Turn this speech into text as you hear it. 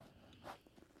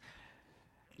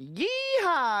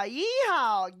Yeehaw!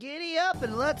 Yeehaw! Giddy up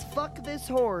and let's fuck this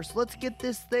horse. Let's get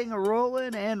this thing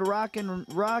a-rolling and rocking and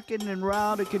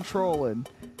round and controlling.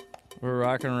 We're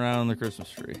rocking around the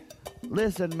Christmas tree.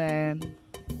 Listen, man.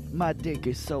 My dick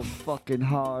is so fucking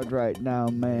hard right now,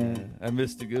 man. Yeah, I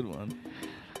missed a good one.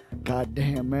 God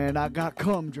damn, man. I got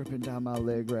cum dripping down my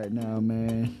leg right now,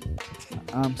 man.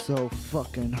 I'm so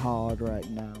fucking hard right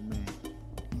now, man.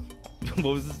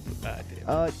 What was this?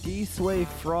 Dsway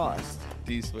Frost.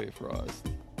 Dsway Frost.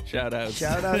 Shout out to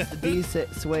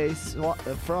Dsway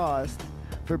Frost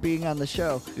for being on the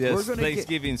show. Yes, we're gonna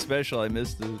Thanksgiving special. I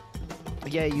missed it.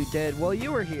 Yeah, you did. Well,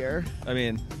 you were here. I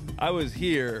mean, I was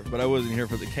here, but I wasn't here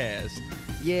for the cast.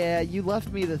 Yeah, you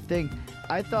left me the thing.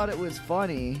 I thought it was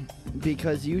funny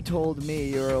because you told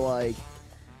me, you were like,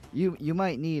 you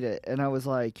might need it. And I was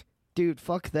like, dude,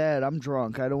 fuck that. I'm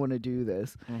drunk. I don't want to do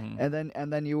this. Mm-hmm.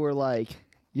 And then you were like,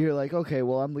 okay,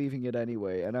 well, I'm leaving it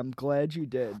anyway. And I'm glad you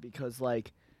did because,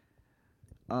 like,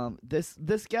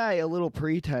 this guy, a little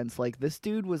pretense, like, this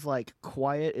dude was, like,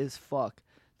 quiet as fuck.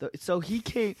 So he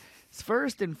came,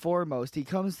 first and foremost, he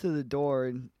comes to the door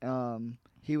and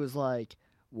he was like,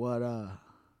 what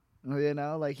you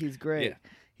know, like, he's great. Yeah.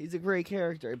 He's a great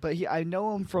character. But I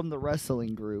know him from the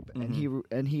wrestling group,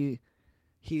 and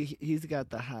he's got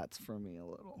the hots for me a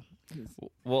little.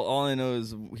 Well, all I know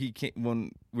is he came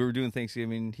when we were doing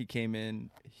Thanksgiving. He came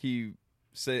in. He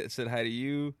said hi to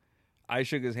you. I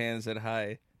shook his hand and said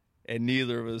hi, and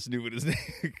neither of us knew what his name.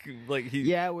 Like he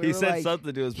said like,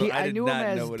 something to us, but I knew him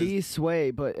as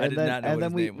Dsway, but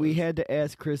then we had to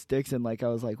ask Chris Dixon. Like I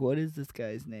was like, "What is this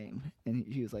guy's name?" And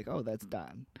he was like, "Oh, that's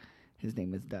Don. His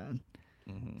name is Don."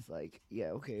 Mm-hmm. It's like,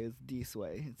 yeah, okay, it's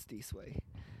Dsway. It's Dsway.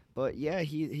 But yeah,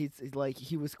 he's like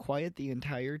he was quiet the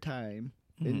entire time,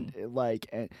 and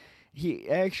he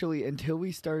actually until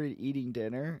we started eating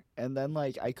dinner, and then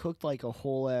like I cooked like a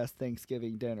whole ass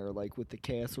Thanksgiving dinner, like with the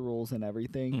casseroles and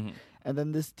everything, and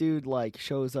then this dude like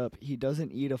shows up. He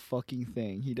doesn't eat a fucking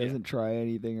thing. He doesn't try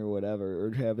anything or whatever,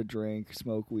 or have a drink,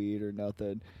 smoke weed or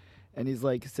nothing, and he's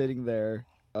like sitting there.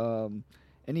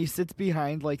 And he sits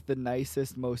behind, like, the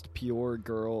nicest, most pure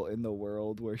girl in the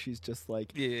world, where she's just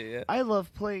like, I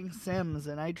love playing Sims,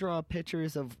 and I draw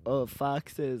pictures of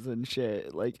foxes and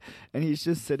shit. Like, and he's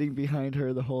just sitting behind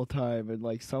her the whole time, and,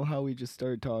 like, somehow we just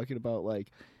started talking about, like,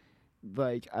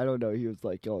 I don't know, he was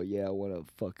like, oh, yeah, I want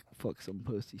to fuck some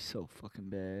pussy so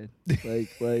fucking bad.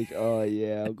 like, oh,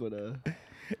 yeah, I'm gonna...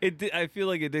 I feel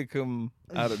like it did come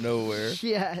out of nowhere.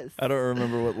 Yes. I don't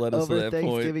remember what led us to that point.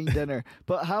 Over Thanksgiving dinner.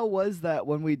 But how was that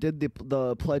when we did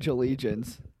the Pledge of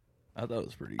Allegiance? I thought it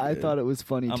was pretty good. I thought it was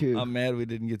funny, too. I'm mad we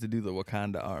didn't get to do the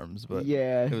Wakanda arms, but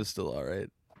it was still all right.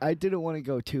 I didn't want to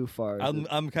go too far.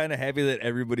 I'm kind of happy that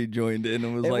everybody joined in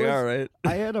and was like, all right.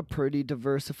 I had a pretty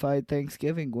diversified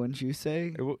Thanksgiving, wouldn't you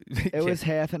say? It was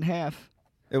half and half.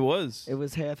 It was. It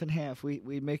was half and half.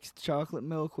 We mixed chocolate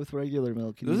milk with regular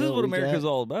milk. This is what America's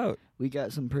all about. We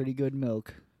got some pretty good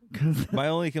milk. My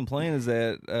only complaint is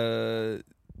that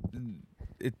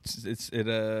it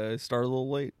started a little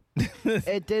late.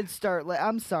 It did start late.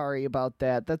 I'm sorry about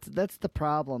that. That's the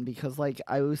problem because like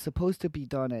I was supposed to be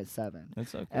done at 7.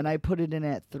 That's okay. And I put it in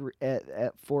at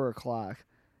 4 o'clock,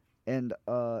 and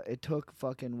it took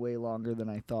fucking way longer than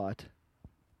I thought.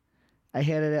 I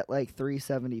had it at like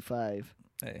 3:75.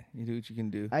 Hey, you do what you can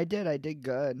do. I did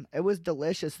good. It was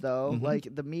delicious, though. Mm-hmm. Like,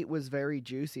 the meat was very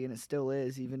juicy, and it still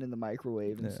is, even in the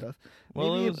microwave and stuff.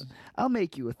 Well, I'll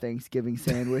make you a Thanksgiving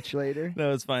sandwich later.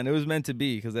 No, it's fine. It was meant to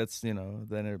be, because that's,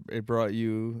 then it brought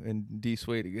you and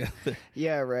Dsway together.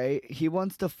 Yeah, right? He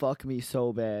wants to fuck me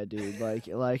so bad, dude.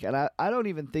 And I don't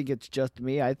even think it's just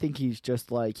me. I think he's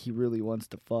just, like, he really wants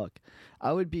to fuck.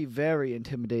 I would be very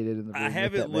intimidated in the room. I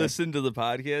haven't listened to the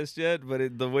podcast yet,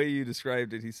 but the way you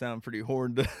described it, he sounded pretty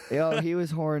horned up. Yo, he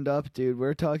was horned up, dude.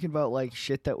 We're talking about, like,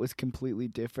 shit that was completely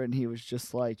different. He was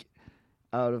just, like,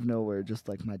 out of nowhere, just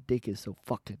like, my dick is so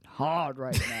fucking hard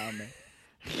right now, man.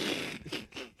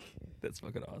 That's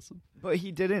fucking awesome. But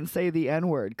he didn't say the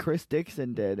N-word. Chris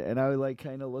Dixon did, and I, like,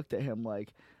 kind of looked at him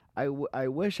like, I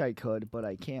wish I could, but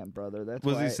I can't, brother. That's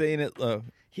was he saying it?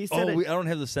 He said I don't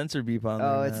have the censor beep on there.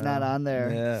 Oh, it's not on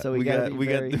there. Yeah. So we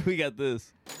got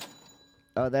this.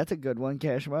 Oh, that's a good one,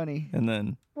 Cash Money. And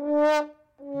then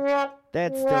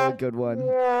that's still a good one.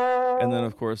 And then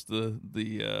of course the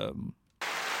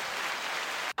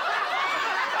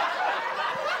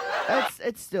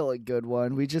it's still a good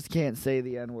one. We just can't say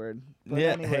the N-word. But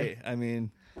yeah, anyway. hey, I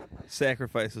mean,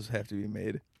 sacrifices have to be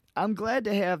made. I'm glad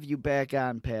to have you back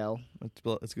on, pal.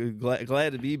 It's good.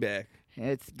 Glad to be back.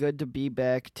 It's good to be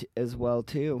back as well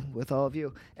too with all of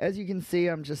you. As you can see,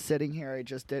 I'm just sitting here.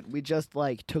 We just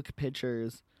like took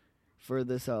pictures for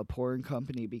this porn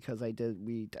company because they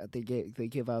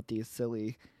give out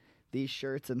these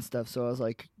shirts and stuff. So I was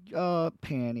like,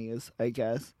 panties, I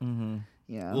guess. Mm-hmm.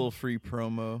 Yeah, a little free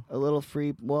promo. A little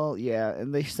free. Well, yeah,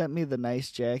 and they sent me the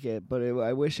nice jacket, but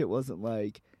I wish it wasn't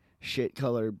like shit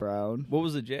colored brown. What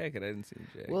was the jacket? I didn't see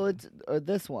the jacket. Well, it's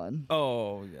this one.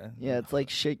 Oh yeah. Yeah, it's like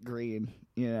shit green.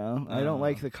 You know, I don't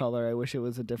like the color. I wish it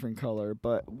was a different color.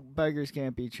 But beggars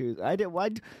can't be choosers.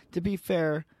 To be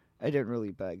fair, I didn't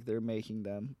really beg. They're making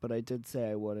them, but I did say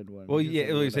I wanted one. Well,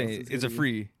 yeah, what you're saying, it's a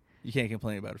free. You can't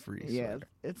complain about a free. Yeah,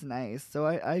 it's nice. So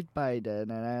I bought it,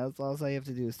 and all I have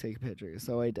to do is take a picture.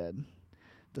 So I did.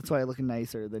 That's why I look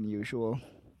nicer than usual.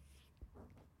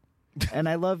 And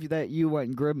I love that you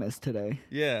went Grimace today.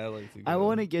 Yeah, I like to. I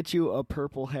want to get you a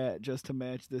purple hat just to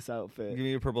match this outfit. Give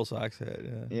me a purple socks hat.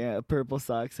 Yeah, a purple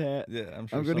socks hat. Yeah, I'm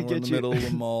sure somewhere in the middle of the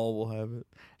mall we'll have it.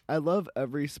 I love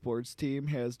every sports team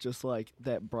has just like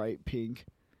that bright pink.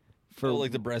 For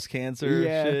like the breast cancer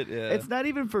shit. Yeah, it's not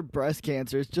even for breast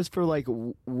cancer. It's just for like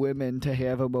women to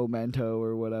have a memento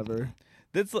or whatever.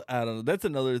 I don't know. That's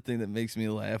another thing that makes me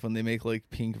laugh when they make like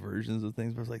pink versions of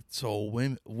things. But it's like, so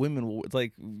women. It's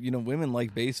like, women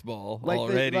like baseball like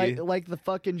already. Like the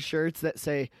fucking shirts that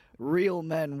say "real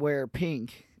men wear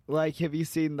pink." Like, have you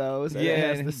seen those? And yeah,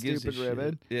 it has the stupid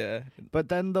ribbon. Yeah. But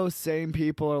then those same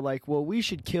people are like, "Well, we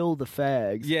should kill the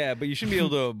fags." Yeah, but you shouldn't be able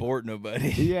to abort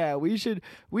nobody. Yeah, we should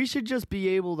just be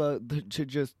able to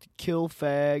just kill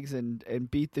fags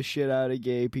and beat the shit out of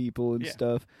gay people and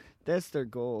stuff. That's their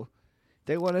goal.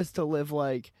 They want us to live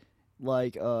like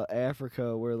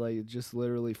Africa, where like just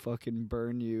literally fucking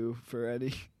burn you for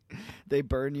any. They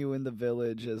burn you in the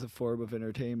village as a form of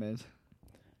entertainment.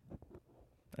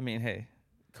 I mean, hey,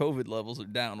 COVID levels are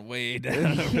down way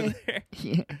down over there.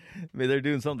 Yeah. I mean, they're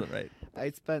doing something right.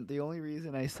 The only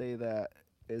reason I say that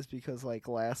is because like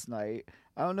last night,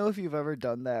 I don't know if you've ever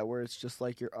done that where it's just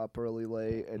like you're up really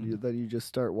late and then you just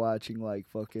start watching like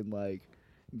fucking like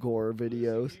gore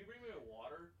videos.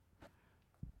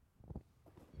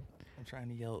 I'm trying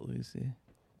to yell at Lucy.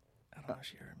 I don't know if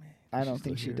she heard me. I don't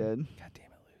think she did. God damn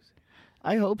it, Lucy.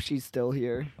 I hope she's still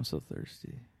here. I'm so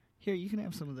thirsty. Here, you can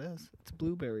have some of this. It's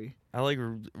blueberry. I like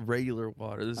regular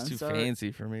water. This is too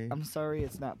fancy for me. I'm sorry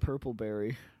it's not purple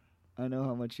berry. I know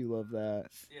how much you love that.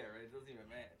 Yeah, right? It doesn't even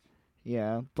match.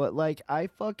 Yeah, but like I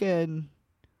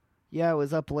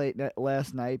was up late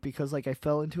last night because like I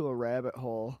fell into a rabbit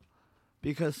hole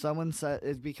because someone said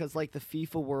it's because like the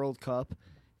FIFA World Cup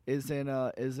is in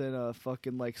a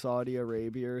fucking like Saudi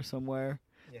Arabia or somewhere.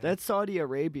 Yeah. That's Saudi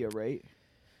Arabia, right?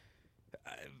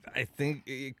 I think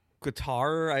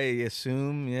Qatar, I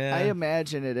assume, yeah. I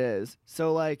imagine it is.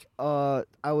 So like I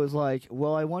was like,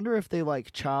 well, I wonder if they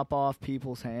like chop off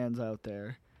people's hands out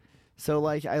there. So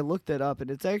like I looked it up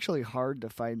and it's actually hard to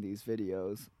find these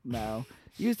videos now.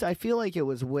 I feel like it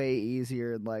was way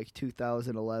easier in like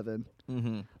 2011.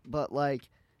 Mm-hmm. But like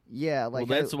yeah, like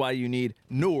well, that's why you need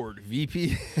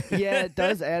NordVPN. Yeah, it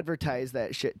does advertise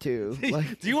that shit too.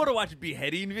 Like, do you want to watch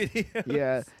beheading videos?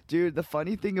 Yeah, dude. The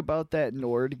funny thing about that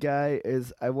Nord guy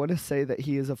is, I want to say that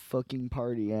he is a fucking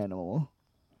party animal.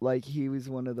 Like he was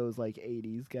one of those like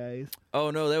 '80s guys.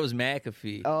 Oh no, that was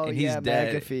McAfee. Oh and yeah, he's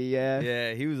dead. McAfee. Yeah,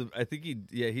 yeah. He was. I think he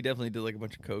definitely did like a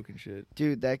bunch of coke and shit.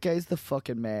 Dude, that guy's the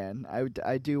fucking man.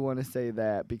 I do want to say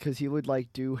that because he would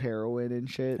like do heroin and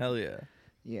shit. Hell yeah.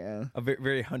 Yeah. A very,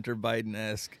 very Hunter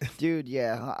Biden-esque. Dude,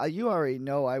 yeah. You already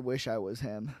know I wish I was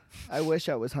him. I wish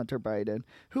I was Hunter Biden.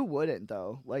 Who wouldn't,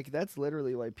 though? Like, that's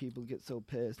literally why people get so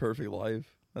pissed. Perfect life.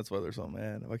 That's why they're so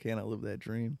mad. Why can't I live that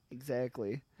dream?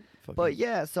 Exactly. But,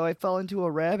 yeah, so I fell into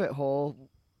a rabbit hole,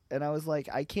 and I was like,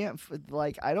 I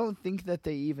don't think that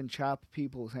they even chop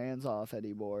people's hands off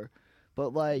anymore.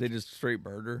 But like they just straight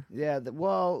murder. Yeah,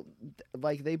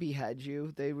 like they behead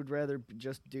you. They would rather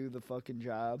just do the fucking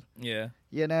job. Yeah,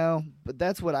 you know. But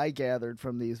that's what I gathered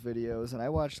from these videos, and I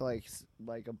watched like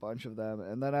a bunch of them,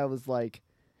 and then I was like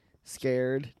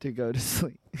scared to go to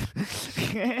sleep.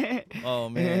 Oh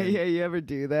man, yeah. You ever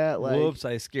do that? Like, whoops!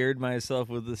 I scared myself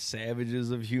with the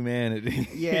savages of humanity.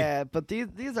 Yeah, but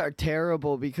these are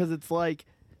terrible because it's like.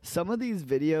 Some of these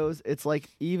videos, it's like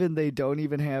even they don't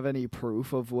even have any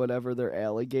proof of whatever they're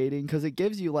alleging because it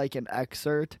gives you like an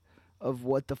excerpt of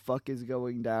what the fuck is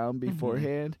going down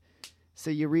beforehand. Mm-hmm.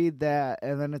 So you read that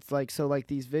and then it's like, so like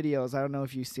these videos, I don't know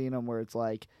if you've seen them where it's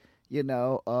like, you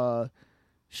know,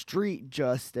 street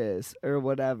justice or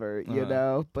whatever, you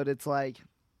know, but it's like,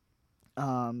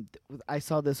 I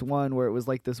saw this one where it was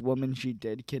like this woman, she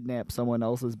did kidnap someone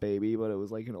else's baby, but it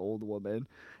was like an old woman.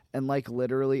 And, like,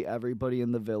 literally everybody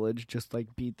in the village just,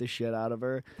 like, beat the shit out of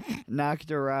her, knocked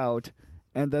her out,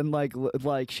 and then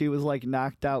like she was like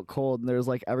knocked out cold, and there's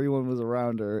like everyone was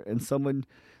around her, and someone.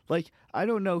 Like, I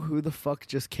don't know who the fuck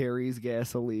just carries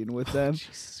gasoline with them,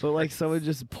 but like someone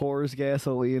just pours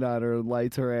gasoline on her and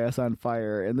lights her ass on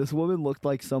fire. And this woman looked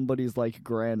like somebody's like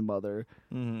grandmother.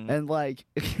 Mm-hmm. And like,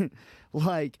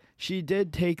 like she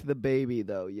did take the baby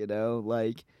though, you know,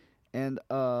 like, and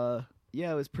yeah,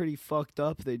 it was pretty fucked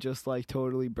up. They just like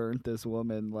totally burnt this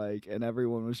woman, like, and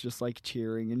everyone was just like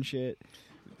cheering and shit.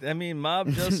 I mean,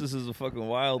 mob justice is a fucking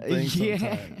wild thing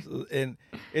sometimes. And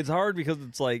it's hard because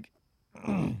it's like,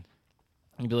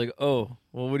 you'd be like, oh,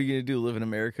 well, what are you going to do? Live in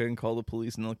America and call the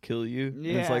police and they'll kill you?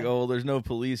 Yeah. And it's like, oh, well, there's no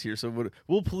police here, so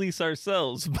we'll police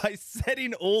ourselves by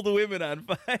setting old women on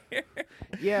fire.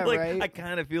 Yeah, like, right? I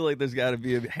kind of feel like there's got to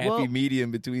be a happy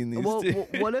medium between these two.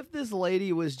 What if this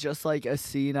lady was just like a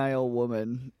senile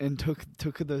woman and took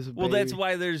this baby? Well, that's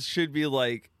why there should be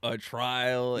like a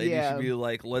trial, and you should be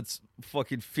like, let's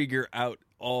fucking figure out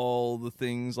all the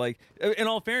things. Like, in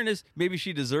all fairness, maybe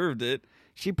she deserved it.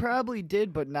 She probably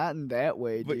did, but not in that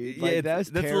way, dude. Yeah, like, that's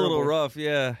a little rough,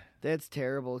 yeah. That's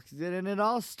terrible. And it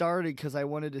all started because I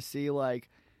wanted to see, like,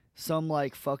 some,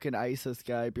 like, fucking ISIS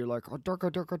guy be like, oh,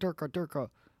 Durka,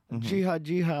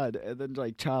 jihad, and then,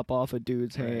 like, chop off a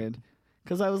dude's hand.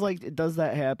 Because I was like, does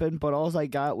that happen? But all I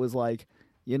got was, like,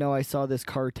 you know, I saw this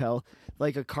cartel,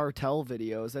 like a cartel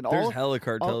videos. And there's hella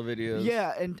cartel videos.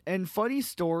 Yeah, and funny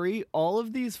story, all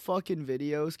of these fucking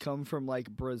videos come from, like,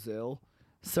 Brazil.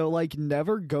 So, like,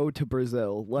 never go to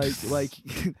Brazil. Like,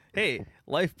 hey,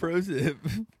 life pro tip.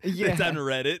 Yeah, it's on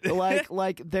Reddit.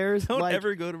 like, there's don't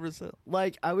ever go to Brazil.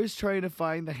 Like, I was trying to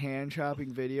find the hand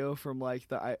chopping video from like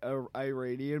the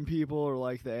Iranian people or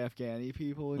like the Afghani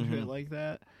people and shit like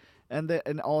that, and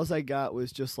all I got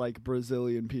was just like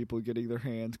Brazilian people getting their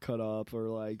hands cut off or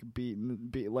like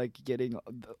like getting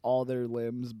all their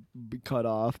limbs cut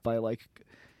off by like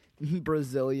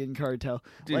Brazilian cartel.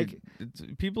 Dude,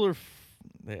 like, people are.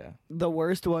 Yeah. The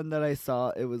worst one that I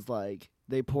saw, it was like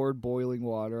they poured boiling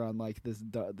water on like this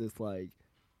like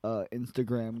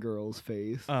Instagram girl's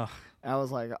face. I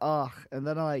was like, ugh. And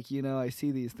then I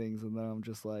see these things and then I'm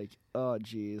just like, oh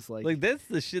geez, like that's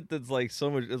the shit that's like so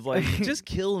much. It's like just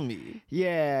kill me.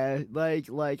 Yeah, like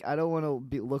I don't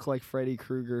want to look like Freddy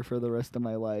Krueger for the rest of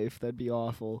my life. That'd be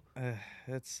awful.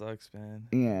 That sucks, man.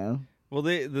 Yeah. Well,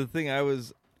 the thing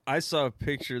I saw a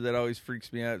picture that always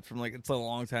freaks me out from like, it's a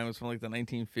long time. It's from like the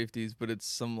 1950s, but it's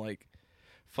some like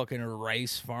fucking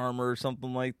rice farmer or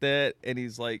something like that. And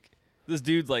he's like, this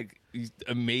dude's like, he's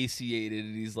emaciated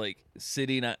and he's like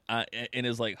sitting in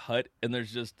his like hut, and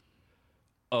there's just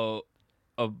a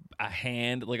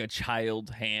hand, like a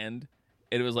child's hand.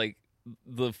 And it was like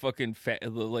the fucking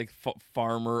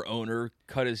farmer owner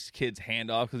cut his kid's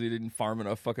hand off because he didn't farm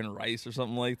enough fucking rice or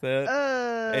something like that.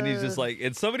 And he's just like,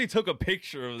 and somebody took a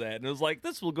picture of that and it was like,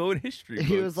 this will go in history books.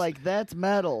 He was like, that's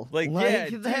metal. Like yeah,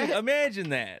 dude, imagine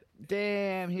that.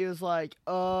 Damn. He was like,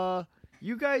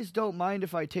 you guys don't mind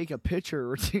if I take a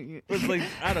picture? It's like,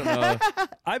 I don't know.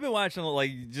 I've been watching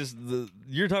like just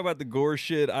you're talking about the gore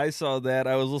shit. I saw that.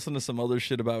 I was listening to some other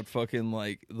shit about fucking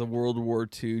like the World War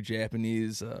II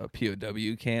Japanese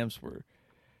POW camps were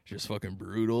just fucking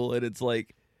brutal. And it's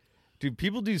like, dude,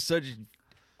 people do such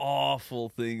awful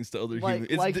things to other humans.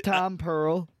 It's like Tom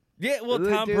Pearl. Yeah, well,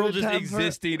 Tom Pearl just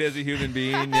existing as a human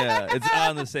being, yeah, it's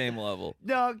on the same level.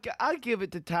 No, I give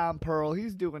it to Tom Pearl.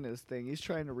 He's doing his thing. He's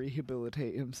trying to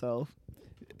rehabilitate himself.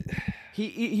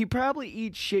 He probably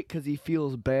eats shit because he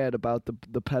feels bad about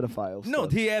the pedophile stuff. No,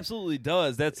 he absolutely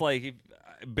does. That's like,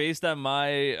 based on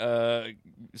my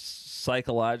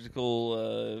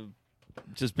psychological,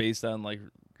 just based on like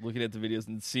looking at the videos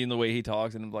and seeing the way he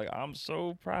talks, and I'm like, I'm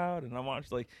so proud, and I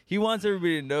watch like he wants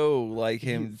everybody to know like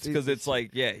him because it's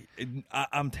like, yeah,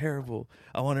 I'm terrible.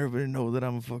 I want everybody to know that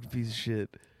I'm a fucking piece of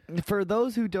shit. For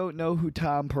those who don't know who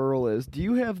Tom Pearl is, do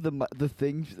you have the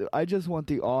thing? I just want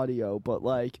the audio, but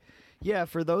like, yeah,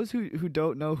 for those who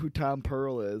don't know who Tom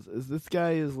Pearl is this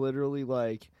guy is literally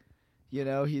like, you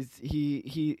know,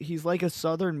 he's like a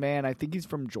Southern man. I think he's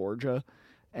from Georgia,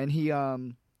 and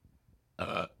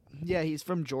yeah, he's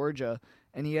from Georgia,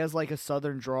 and he has like a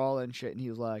Southern drawl and shit, and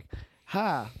he's like,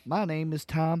 "Hi, my name is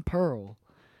Tom Pearl.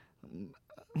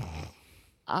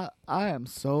 I am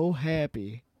so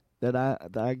happy that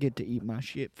I get to eat my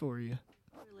shit for you."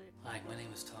 Hi, my name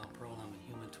is Tom Pearl. I'm a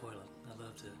human toilet. I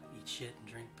love to eat shit and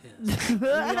drink piss. We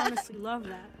honestly love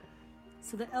that.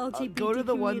 So the LGBT go to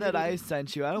the one that I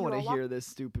sent you. I don't want to hear this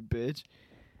stupid bitch.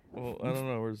 Well, I don't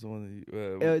know. Where's the one that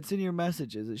you... it's in your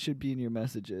messages. It should be in your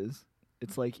messages.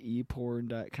 It's like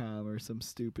eporn.com or some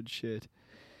stupid shit.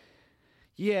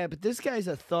 Yeah, but this guy's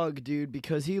a thug, dude,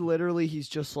 because he's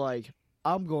just like,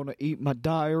 I'm gonna eat my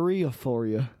diarrhea for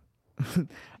you.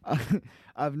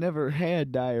 I've never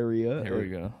had diarrhea. Here we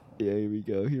go. Yeah, here we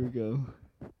go.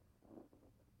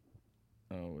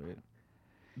 Oh, wait.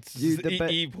 Dude,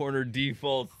 E-Porner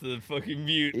defaults to fucking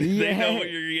mute. Yeah. They know what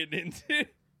you're getting into.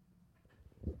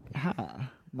 Hi,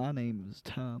 my name is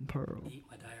Tom Pearl. Eat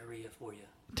my diarrhea for you.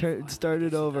 Start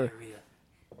it over. Diarrhea.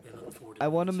 I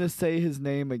want him to say his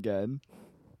name again.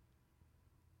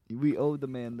 We owe the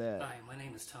man that. Hi, my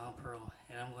name is Tom Pearl,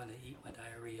 and I'm going to eat my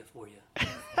diarrhea for you.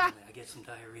 Finally, I get some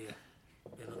diarrhea.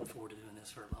 Been looking forward to doing this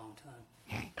for a long time.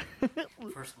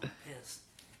 First one, pissed.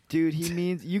 Dude, he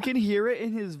means you can hear it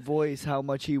in his voice how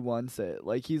much he wants it.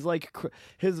 Like he's like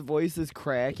his voice is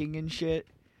cracking and shit.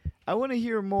 I want to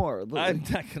hear more. I'm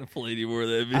not gonna play any more of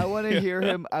that video. I want to hear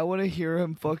him. I want to hear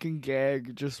him fucking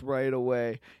gag just right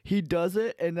away. He does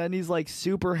it, and then he's like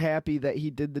super happy that he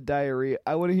did the diarrhea.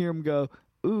 I want to hear him go,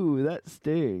 "Ooh, that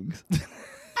stings."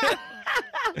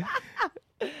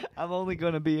 I'm only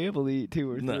gonna be able to eat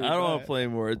 2 or 3. No, I don't want to play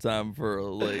more Tom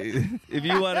Pearl. Like, if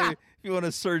you want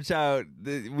to search out,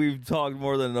 we've talked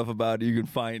more than enough about it. You can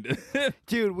find it.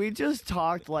 Dude, we just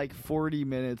talked like 40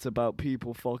 minutes about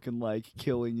people fucking like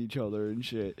killing each other and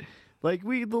shit. Like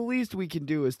the least we can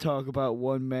do is talk about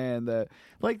one man that,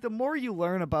 like, the more you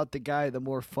learn about the guy, the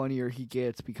more funnier he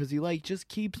gets because he like just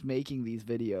keeps making these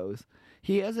videos.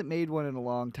 He hasn't made one in a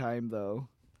long time though.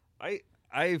 I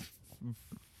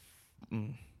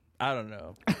don't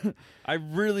know. I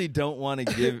really don't want to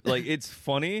give, like, it's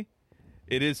funny.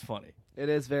 It is funny. It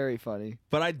is very funny.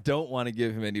 But I don't want to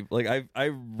give him any, like, I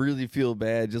really feel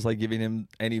bad just, like, giving him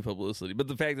any publicity. But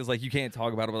the fact is, like, you can't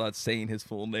talk about it without saying his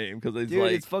full name. Because it's, dude,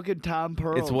 like, it's fucking Tom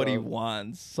Pearl. It's what he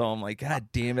wants. So I'm like, God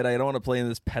damn it. I don't want to play in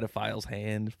this pedophile's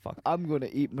hand. Fuck. I'm going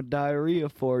to eat my diarrhea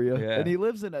for you. Yeah. And he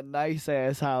lives in a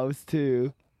nice-ass house,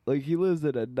 too. Like, he lives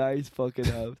in a nice fucking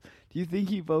house. Do you think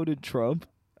he voted Trump?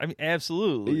 I mean,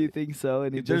 absolutely. You think so?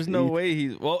 And there's no way he.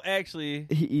 Well, actually,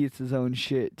 he eats his own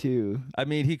shit too. I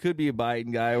mean, he could be a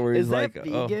Biden guy where he's like,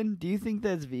 vegan? Do you think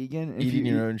that's vegan? Eating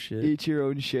your own shit. Eat your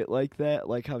own shit like that,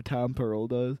 like how Tom Pearl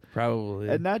does. Probably.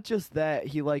 And not just that,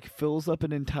 he like fills up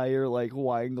an entire like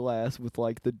wine glass with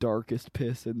like the darkest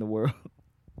piss in the world.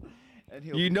 And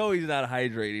he's not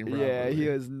hydrating properly. Yeah, he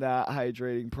is not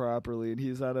hydrating properly, and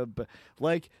he's on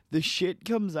like the shit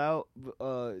comes out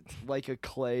like a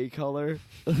clay color.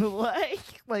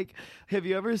 like have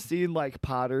you ever seen like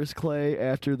potter's clay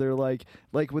after they're like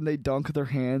when they dunk their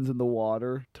hands in the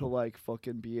water to like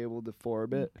fucking be able to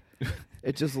form it?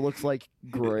 It just looks like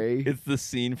gray. It's the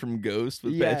scene from Ghost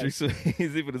with Patrick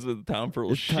Swayze, but it's with Tom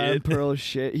Pearl shit. Tom Pearl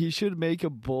shit. He should make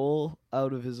a bowl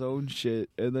out of his own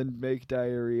shit and then make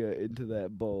diarrhea into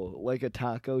that bowl, like a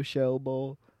taco shell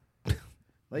bowl.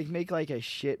 Like make like a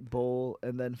shit bowl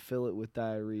and then fill it with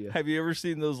diarrhea. Have you ever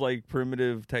seen those like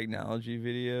primitive technology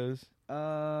videos?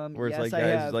 Where it's like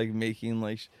guys like making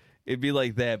like. It'd be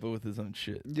like that, but with his own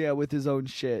shit. Yeah, with his own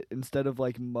shit. Instead of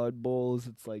like mud bowls,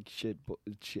 it's like shit.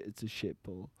 It's a shit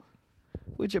bowl,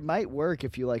 which it might work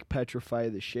if you like petrify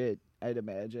the shit. I'd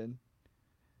imagine.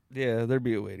 Yeah, there'd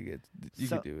be a way to get. You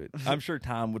could do it. I'm sure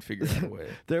Tom would figure out a way.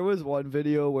 There was one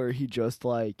video where he just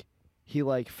like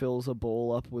fills a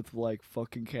bowl up with like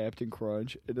fucking Captain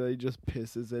Crunch, and then he just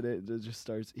pisses in it, and it just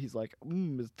starts. He's like,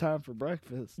 "It's time for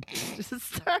breakfast." Just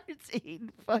starts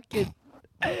eating fucking.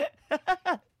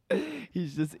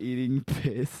 He's just eating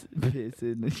piss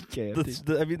in the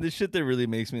Captain. I mean, the shit that really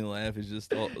makes me laugh is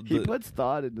just all. He puts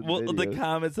thought into the videos. The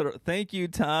comments that are, thank you,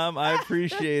 Tom. I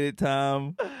appreciate it,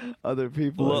 Tom. Other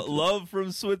people. Love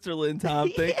from Switzerland,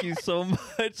 Tom. Thank you so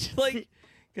much. Like,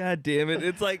 God damn it.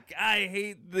 It's like, I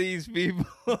hate these people.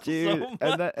 Dude, so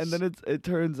much. And then it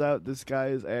turns out this guy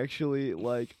is actually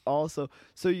like also.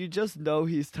 So you just know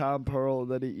he's Tom Pearl,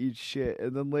 and then he eats shit,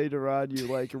 and then later on you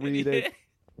like read it.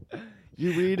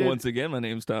 You read it. Once again, my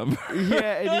name's Tom.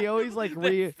 Yeah, and he always like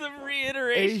That's the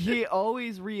reiteration. He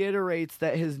always reiterates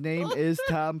that his name is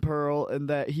Tom Pearl and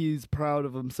that he's proud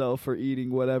of himself for eating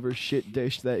whatever shit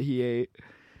dish that he ate.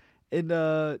 And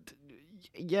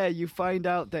yeah, you find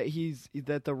out that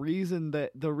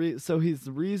so his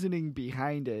reasoning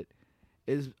behind it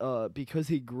is because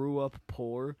he grew up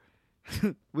poor,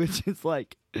 which is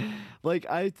like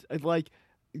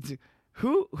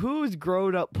Who's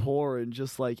grown up poor and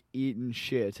just like eating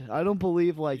shit? I don't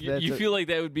believe like that. You feel like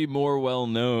that would be more well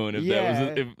known if that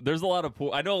was. If there's a lot of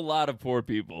poor. I know a lot of poor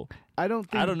people. I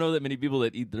don't know that many people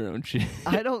that eat their own shit.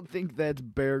 I don't think that's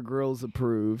Bear Grylls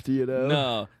approved, you know?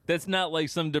 No, that's not like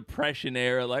some Depression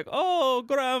era, like, oh,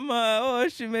 grandma,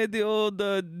 she made the old,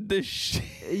 the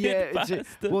shit pasta.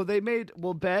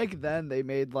 Back then they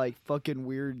made like fucking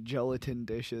weird gelatin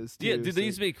dishes too. Yeah, dude, they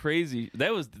used to make crazy.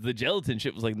 The gelatin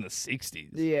shit was like in the 60s.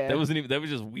 Yeah. That was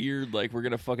just weird, like, we're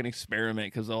gonna fucking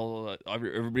experiment because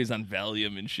everybody's on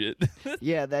Valium and shit.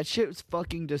 Yeah, that shit was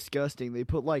fucking disgusting. They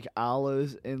put like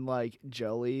olives in like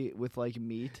jelly with like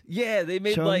meat. Yeah, they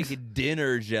made chunks. like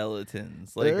dinner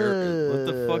gelatins. Like, what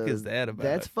the fuck is that about?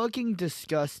 That's fucking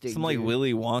disgusting. Some like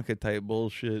Willy Wonka type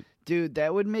bullshit. Dude,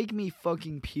 that would make me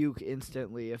fucking puke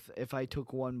instantly if I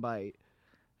took one bite.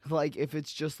 Like, if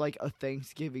it's just like a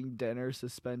Thanksgiving dinner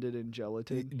suspended in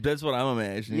gelatin. That's what I'm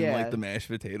imagining. Yeah. Like the mashed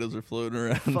potatoes are floating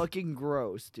around. Fucking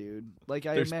gross, dude. Like,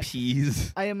 there's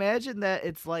peas. I imagine that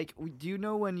it's like, do you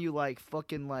know when you like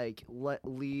fucking like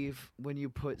leave when you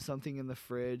put something in the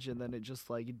fridge and then it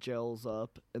just like gels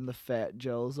up and the fat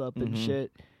gels up and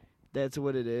shit? That's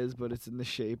what it is, but it's in the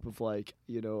shape of like,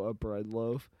 you know, a bread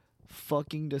loaf.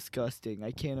 Fucking disgusting. I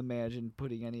can't imagine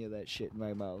putting any of that shit in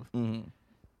my mouth. Mm-hmm.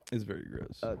 It's very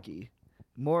gross. Ucky.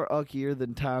 More uckier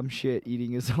than Tom shit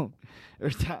eating his own, or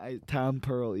Tom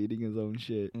Pearl eating his own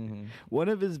shit. Mm-hmm. One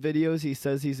of his videos, he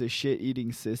says he's a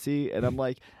shit-eating sissy, and I'm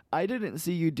like, I didn't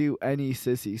see you do any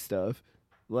sissy stuff.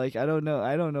 Like, I don't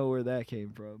know where that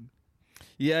came from.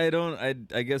 Yeah,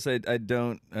 I guess I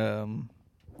don't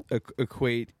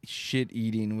equate shit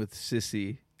eating with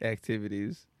sissy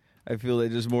activities. I feel like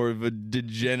just more of a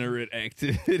degenerate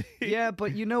activity. Yeah,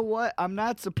 but you know what? I'm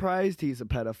not surprised he's a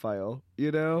pedophile, you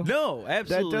know? No,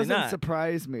 absolutely not. That doesn't not.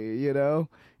 surprise me, you know?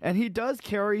 And he does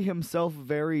carry himself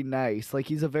very nice. Like,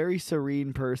 he's a very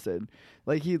serene person.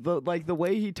 Like, the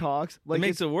way he talks. Like, it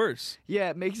makes it worse.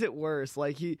 Yeah, it makes it worse.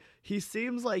 Like, he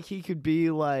seems like he could be,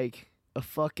 like, a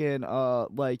fucking,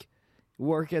 like,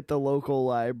 work at the local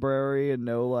library and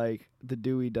know, like, the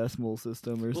Dewey Decimal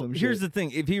System or some shit. Here's the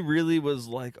thing. If he really was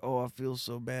like, oh, I feel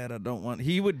so bad, I don't want...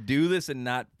 He would do this and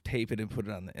not tape it and put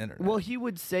it on the internet. Well, he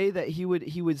would say that he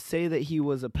would say that he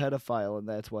was a pedophile and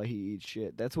that's why he eats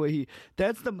shit.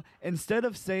 Instead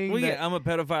of saying well, that... yeah, I'm a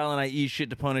pedophile and I eat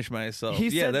shit to punish myself.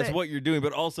 Yeah, that's what you're doing.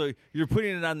 But also, you're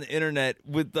putting it on the internet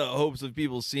with the hopes of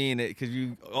people seeing it because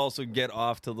you also get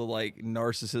off to the, like,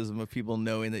 narcissism of people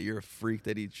knowing that you're a freak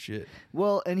that eats shit.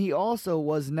 Well, and he also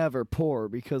was never poor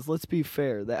because, let's be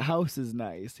fair, that house is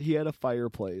nice. He had a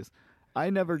fireplace.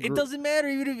 It doesn't matter.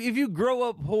 Even if you grow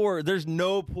up poor, there's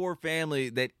no poor family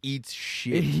that eats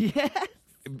shit. Yes.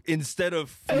 Instead of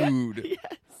food.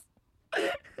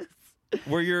 Yes.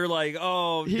 Where you're like,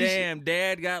 oh, damn,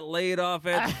 Dad got laid off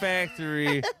at the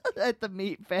factory. At the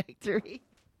meat factory.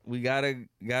 We gotta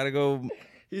go.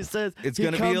 He says it's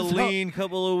gonna be a lean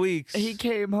couple of weeks. He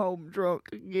came home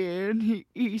drunk again.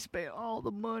 He spent all the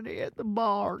money at the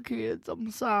bar, kids.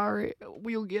 I'm sorry.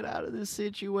 We'll get out of this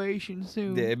situation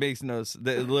soon. Yeah, it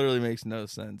literally makes no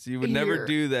sense. You would never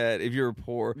do that if you were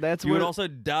poor. You would also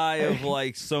die of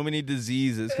like so many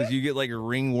diseases because you get like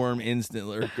ringworm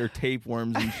instantly or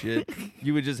tapeworms and shit.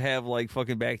 You would just have like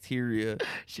fucking bacteria.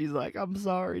 She's like, I'm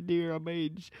sorry, dear.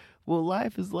 Well,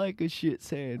 life is like a shit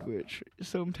sandwich.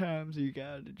 Sometimes you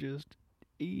gotta just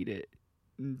eat it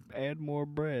and add more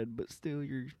bread, but still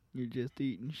you're just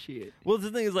eating shit. Well,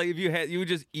 the thing is, like, if you would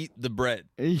just eat the bread.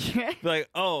 Yeah. Like,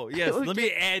 oh yes, let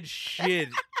me add shit.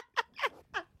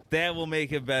 That will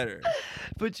make it better.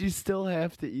 But you still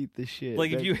have to eat the shit.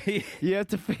 Like, if you have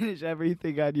to finish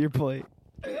everything on your plate.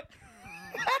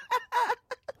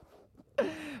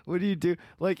 What do you do?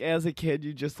 Like, as a kid,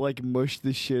 you just, like, mush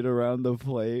the shit around the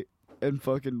plate. And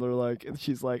fucking, they're like,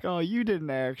 she's like, oh, you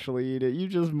didn't actually eat it. You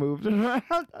just moved it around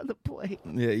on the plate.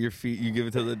 Yeah, your feet, you give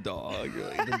it to the dog. You're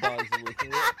like, the dog's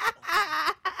licking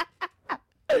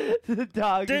it. The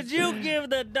dog. Did you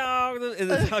give the dog and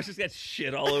the dog just got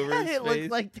shit all over his face. It looks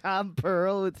like Tom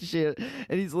Pearl with shit.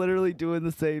 And he's literally doing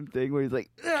the same thing where he's like,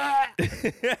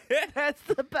 that's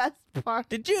the best part.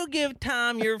 Did you give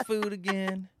Tom your food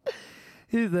again?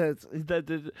 The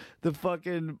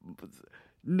fucking...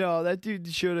 No, that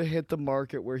dude should have hit the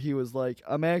market where he was like,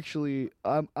 I'm a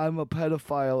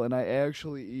pedophile and I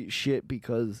actually eat shit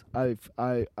because I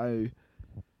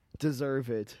deserve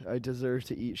it. I deserve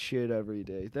to eat shit every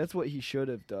day. That's what he should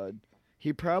have done.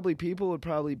 People would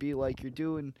probably be like, you're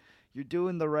doing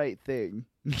the right thing.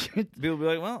 People would be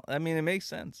like, well, I mean, it makes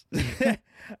sense.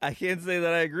 I can't say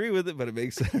that I agree with it, but it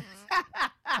makes sense.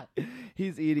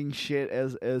 he's eating shit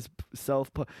as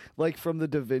self, like from the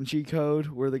Da Vinci Code,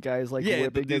 where the guy's like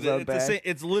whipping his own back.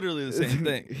 It's literally the same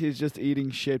thing. He's just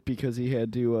eating shit because he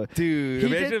had to. Dude,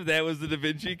 imagine if that was the Da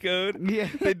Vinci Code. Yeah,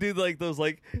 they do like those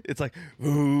it's like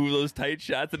ooh those tight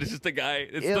shots, and it's just a guy.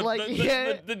 It's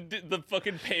the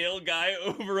fucking pale guy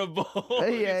over a bowl.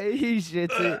 Yeah, he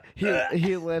shits it.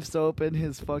 He lifts open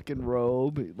his fucking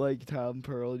robe like Tom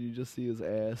Pearl. You just see his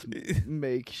ass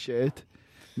make shit,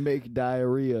 make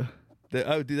diarrhea. That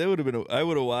would have been. I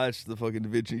would have watched the fucking Da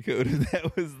Vinci Code if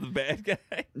that was the bad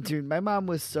guy. Dude, my mom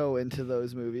was so into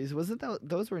those movies. Wasn't that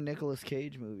those were Nicolas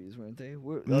Cage movies, weren't they?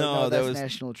 No, that was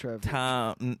National Treasure.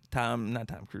 Not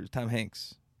Tom Cruise. Tom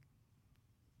Hanks.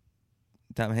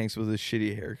 Tom Hanks with a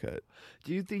shitty haircut.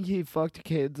 Do you think he fucked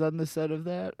kids on the set of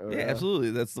that? Or, yeah,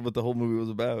 absolutely. That's what the whole movie was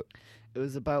about. It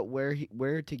was about where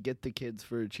to get the kids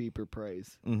for a cheaper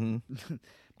price. Mm-hmm.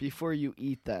 Before you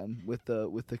eat them with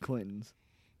the Clintons.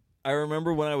 I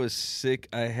remember when I was sick,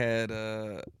 I had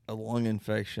a lung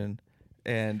infection,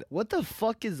 and what the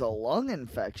fuck is a lung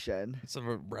infection? It's a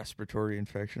respiratory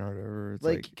infection or whatever. It's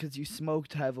like because you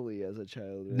smoked heavily as a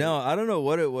child. Right? No, I don't know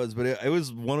what it was, but it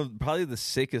was one of probably the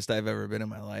sickest I've ever been in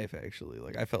my life. Actually,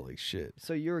 like I felt like shit.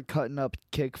 So you were cutting up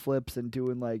kick flips and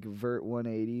doing like vert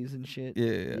 180s and shit.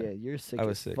 Yeah. You're sick. I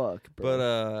was as sick. Fuck, bro.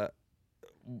 But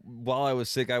while I was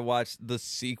sick, I watched the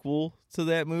sequel to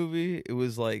that movie. It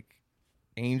was like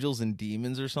Angels and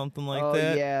Demons or something like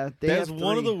that. Oh yeah, that's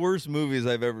one of the worst movies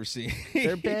I've ever seen.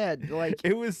 They're bad. Like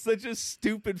it was such a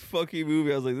stupid fucking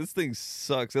movie. I was like, this thing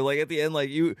sucks. And like at the end, like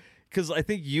because I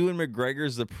think Ewan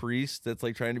McGregor's the priest that's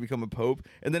like trying to become a pope,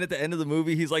 and then at the end of the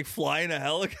movie, he's like flying a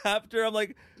helicopter. I'm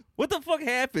like, what the fuck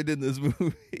happened in this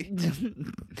movie?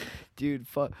 Dude,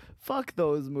 fuck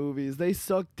those movies. They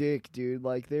suck dick, dude.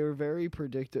 Like they were very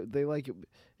predictable. They like.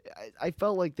 I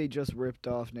felt like they just ripped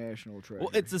off National Treasure.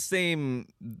 Well, it's the same.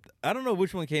 I don't know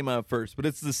which one came out first, but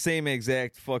it's the same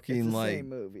exact fucking same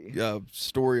movie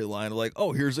storyline. Like,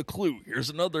 oh, here's a clue.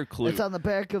 Here's another clue. It's on the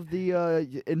back of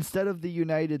the. Instead of the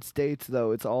United States,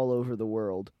 though, it's all over the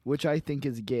world, which I think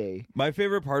is gay. My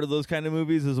favorite part of those kind of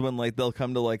movies is when like they'll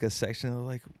come to like a section and they're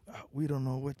like, oh, we don't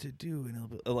know what to do,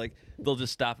 and they'll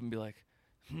just stop and be like,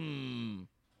 and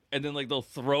then like they'll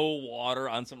throw water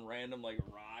on some random like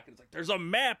rock. It's like there's a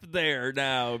map there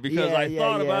now because I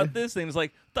thought about this thing. It's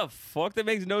like the fuck, that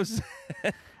makes no sense.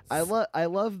 I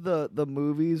love the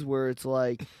movies where it's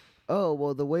like, oh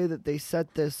well, the way that they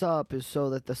set this up is so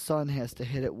that the sun has to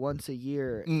hit it once a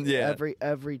year,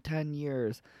 every 10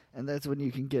 years, and that's when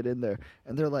you can get in there.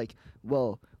 And they're like,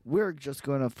 well, we're just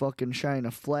gonna fucking shine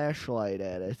a flashlight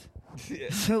at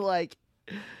it, so like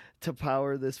to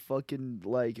power this fucking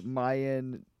like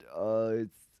Mayan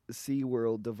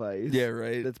SeaWorld device. Yeah,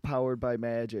 right. That's powered by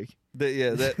magic.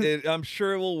 I'm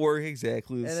sure it will work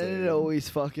exactly the same. And it always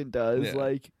fucking does. Yeah.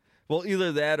 Like, well,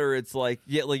 either that or it's like,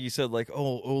 like you said, like,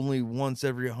 oh, only once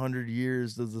every 100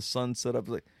 years does the sun set up.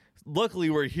 Like, luckily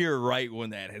we're here right when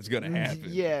that is going to happen.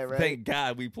 Yeah, right. Thank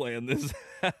God we planned this.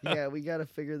 Yeah, we got to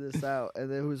figure this out,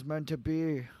 and it was meant to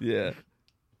be. Yeah,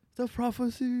 the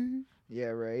prophecy. Yeah,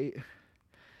 right.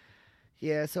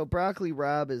 Yeah, so Broccoli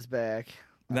Rob is back.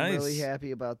 Nice. I'm really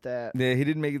happy about that. Yeah, he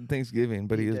didn't make it Thanksgiving,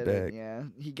 but he is back. Yeah,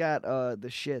 he got the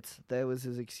shits. That was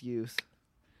his excuse.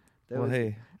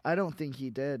 Hey, I don't think he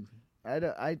did.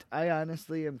 I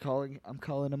honestly am calling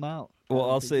him out.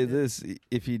 Well, I'll say this: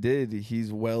 if he did,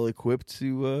 he's well equipped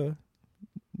to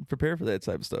prepare for that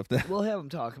type of stuff. We'll have him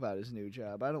talk about his new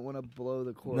job. I don't want to blow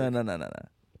the cork. No.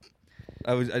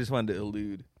 I just wanted to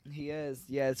allude. He is.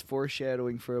 Yeah, it's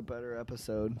foreshadowing for a better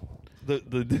episode.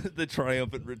 The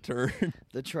triumphant return.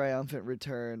 The triumphant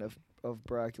return of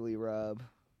Broccoli Rob,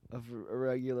 of a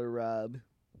regular Rob.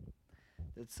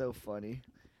 It's so funny.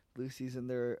 Lucy's in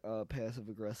there passive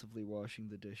aggressively washing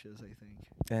the dishes, I think.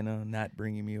 I know, not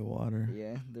bringing me a water.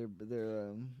 Yeah,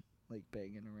 they're like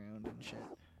banging around and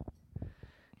shit.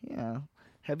 Yeah.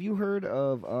 Have you heard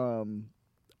of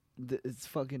it's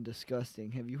fucking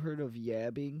disgusting. Have you heard of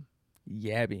yabbing?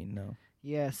 Yabbing, no.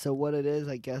 Yeah, so what it is,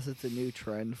 I guess it's a new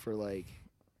trend for like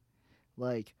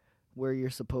where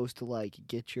you're supposed to like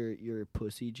get your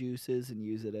pussy juices and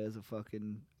use it as a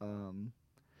fucking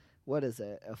what is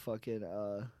it? A fucking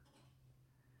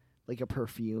like a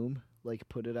perfume, like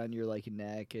put it on your like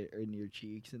neck or in your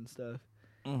cheeks and stuff.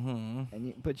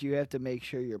 Mm-hmm. But you have to make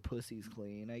sure your pussy's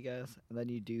clean, I guess, and then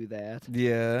you do that.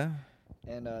 Yeah.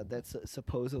 And that's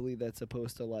supposedly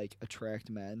supposed to like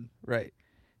attract men. Right.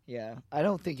 Yeah, I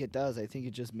don't think it does. I think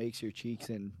it just makes your cheeks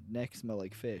and neck smell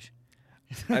like fish.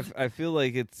 I feel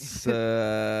like it's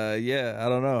I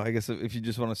don't know. I guess if you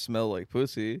just want to smell like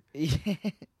pussy. Yeah.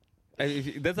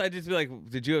 I just be like,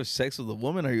 did you have sex with a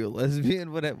woman? Are you a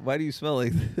lesbian? Why do you smell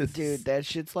like this? Dude, that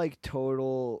shit's like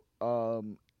total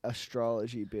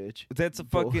astrology, bitch. That's a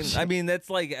fucking. Bullshit. I mean,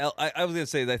 that's like. I was gonna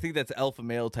say. I think that's alpha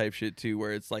male type shit too,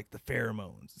 where it's like the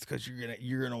pheromones. It's because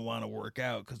you're gonna want to work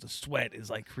out because the sweat is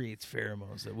like creates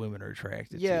pheromones that women are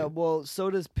attracted to. Yeah, well,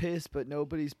 so does piss, but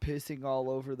nobody's pissing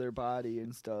all over their body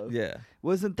and stuff. Yeah,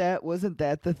 wasn't that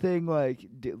the thing?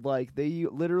 Like they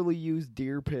literally use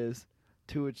deer piss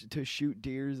to shoot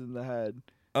deers in the head.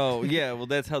 Oh yeah, well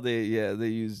that's how they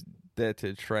use that to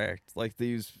attract. Like they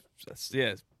use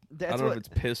I don't know if it's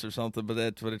piss or something, but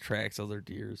that's what attracts other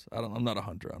deers. I'm not a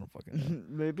hunter. I don't fucking know.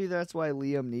 Maybe that's why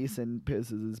Liam Neeson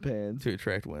pisses his pants. To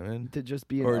attract women? To just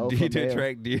be an or alpha to male.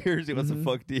 attract deers? He wants to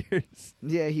fuck deers?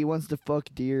 Yeah, he wants to fuck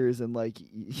deers and like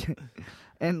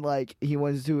he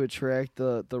wants to attract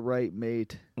the right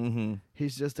mate. Mm-hmm.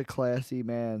 He's just a classy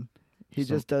man. He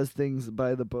just does things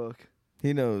by the book.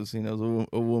 He knows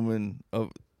a woman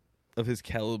of his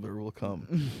caliber will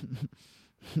come.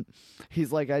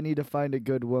 He's like, I need to find a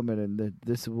good woman, and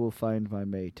this will find my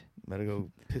mate. I'm gonna go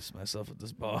piss myself at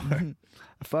this bar.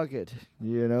 Fuck it.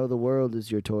 The world is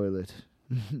your toilet.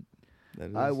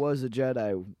 I was a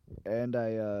Jedi, and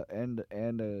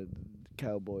and a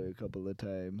cowboy a couple of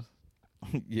times.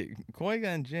 Yeah,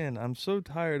 Qui-Gon Jinn, I'm so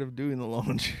tired of doing the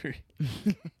laundry.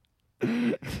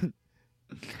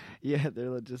 Yeah,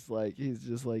 they're just like, he's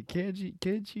just like, can't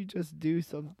you just do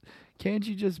some? Can't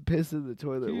you just piss in the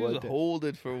toilet? Can you just hold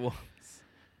it for once?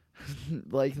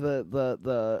 Like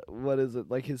the what is it?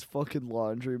 Like his fucking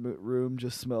laundry room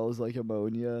just smells like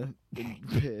ammonia and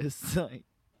piss. Like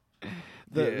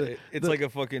it's like a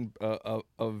fucking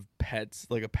of pets,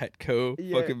 like a Petco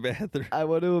fucking bathroom. I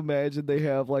want to imagine they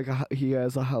have like he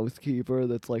has a housekeeper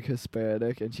that's like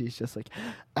Hispanic, and she's just like,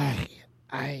 ay,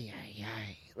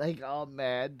 like all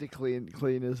mad to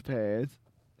clean his pants.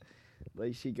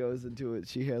 Like she goes into it,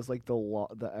 she has like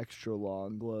the extra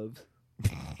long gloves.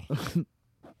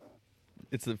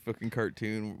 It's a fucking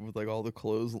cartoon with like all the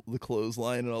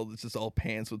clothesline and all. It's just all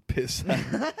pants with piss.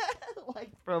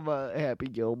 Like from Happy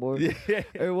Gilmore. Yeah.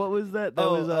 Or what was that?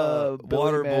 That was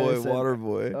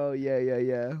Waterboy. Oh yeah,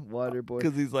 Waterboy.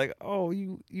 Because he's like, oh,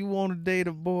 you want to date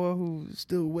a boy who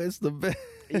still wets the bed?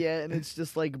 Yeah, and it's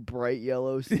just like bright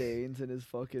yellow stains in his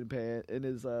fucking pants, in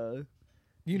his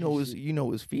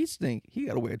his feet stink. He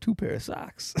got to wear 2 pair of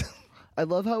socks. I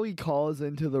love how he calls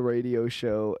into the radio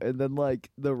show, and then like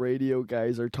the radio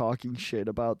guys are talking shit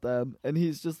about them, and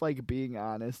he's just like being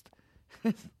honest.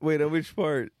 Wait, on which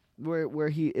part? Where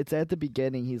it's at the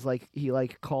beginning. He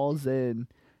calls in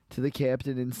to the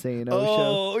Captain Insano show.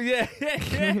 Oh yeah.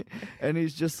 And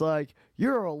he's just like,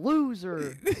 "You're a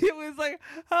loser." It was like,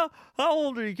 how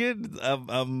old are you, kid?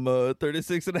 I'm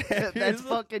 36 and a half. That's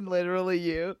fucking literally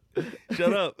you.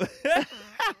 Shut up.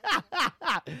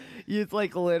 It's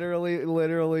like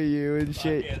literally you and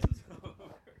shit.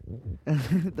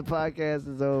 The podcast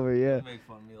is over. Yeah. Don't make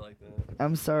fun of me like that.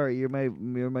 I'm sorry. You're my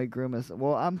grimace.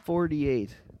 Well, I'm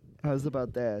 48. How's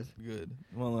about that? Good.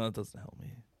 Well, that doesn't help me.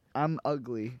 I'm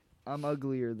ugly. I'm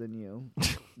uglier than you.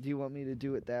 Do you want me to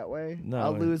do it that way? No.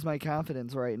 I'll lose my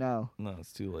confidence right now. No,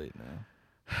 it's too late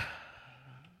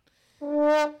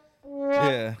now.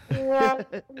 Yeah.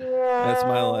 That's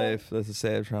my life. That's a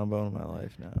sad trombone in my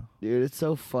life now. Dude, it's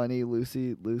so funny.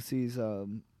 Lucy's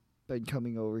been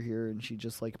coming over here, and she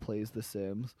just like plays The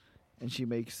Sims, and she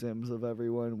makes Sims of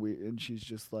everyone. And she's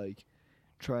just like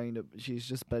she's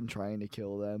just been trying to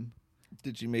kill them.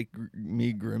 Did you make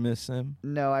me grimace him?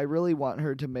 No, I really want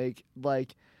her to make,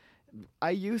 like,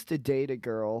 I used to date a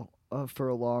girl for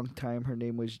a long time. Her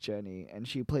name was Jenny, and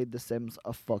she played The Sims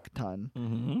a fuck ton.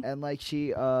 Mm-hmm. And like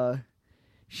she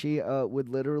would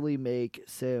literally make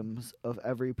Sims of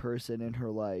every person in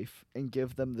her life and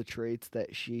give them the traits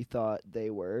that she thought they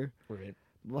were. Right.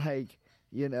 Like,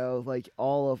 like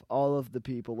all of the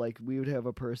people. Like, we would have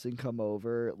a person come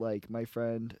over, like my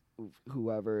friend,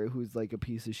 whoever, who's like a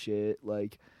piece of shit,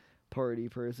 like party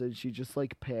person. She just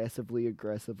like passively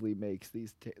aggressively makes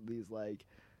these like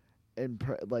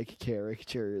like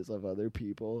caricatures of other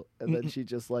people, and then she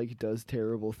just like does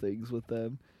terrible things with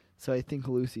them. So I think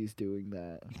Lucy's doing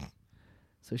that.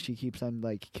 So she keeps on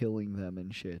like killing them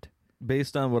and shit.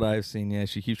 Based on what I've seen, yeah,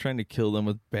 she keeps trying to kill them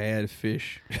with bad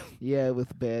fish. Yeah,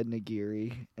 with bad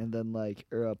nigiri, and then like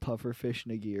a pufferfish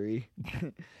nigiri.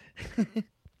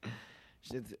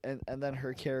 And then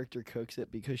her character cooks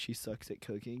it because she sucks at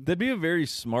cooking. That'd be a very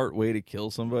smart way to kill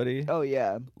somebody. Oh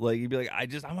yeah, like you'd be like,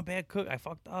 I'm a bad cook. I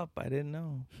fucked up. I didn't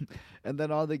know. And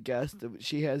then all the guests,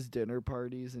 she has dinner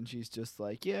parties, and she's just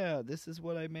like, yeah, this is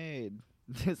what I made.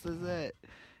 This is it.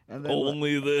 And then,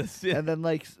 only this. Yeah. And then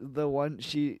like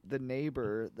the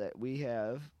neighbor that we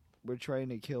have, we're trying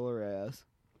to kill her ass.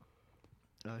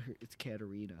 It's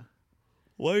Katerina.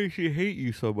 Why does she hate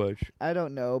you so much? I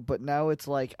don't know, but now it's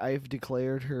like I've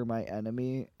declared her my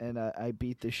enemy, and I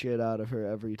beat the shit out of her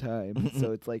every time.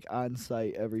 So it's like on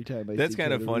site every time I. That's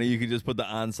kind of funny. You could just put the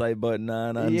on site button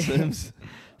on Sims.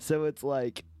 So it's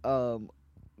like,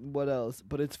 what else?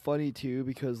 But it's funny too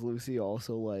because Lucy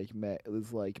also like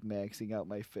is like maxing out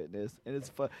my fitness, and it's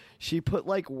fun. She put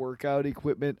like workout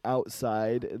equipment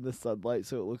outside in the sunlight,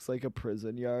 so it looks like a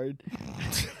prison yard.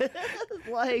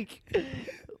 Like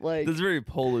that's very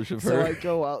Polish of her. So I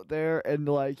go out there and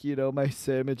like, you know, my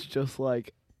sim, it's just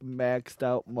like maxed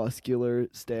out muscular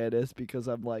status because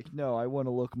I'm like, no, I want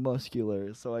to look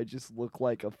muscular, so I just look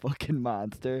like a fucking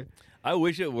monster. I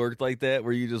wish it worked like that,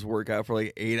 where you just work out for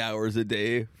like 8 hours a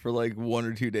day for like 1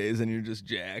 or 2 days and you're just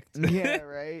jacked. Yeah,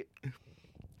 right.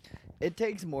 It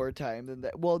takes more time than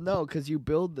that. Well, no, because you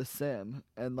build the sim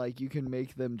and like you can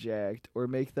make them jacked or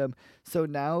make them. So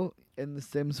now in The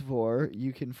Sims 4,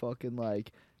 you can fucking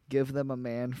like give them a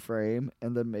man frame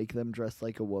and then make them dress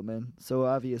like a woman. So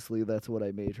obviously that's what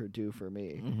I made her do for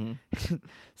me. Mm-hmm.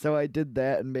 So I did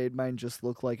that and made mine just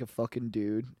look like a fucking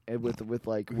dude and with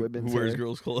like women's who wears hair.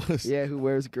 Girls' clothes. Yeah, who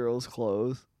wears girls'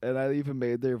 clothes. And I even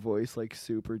made their voice like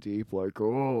super deep, like,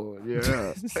 oh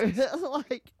yeah.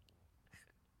 Like,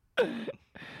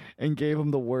 and gave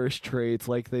them the worst traits,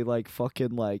 like they like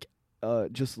fucking like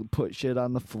just put shit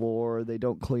on the floor. They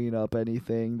don't clean up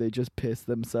anything. They just piss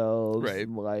themselves. Right.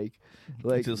 And like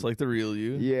just like the real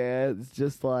you. Yeah, it's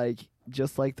just like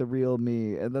the real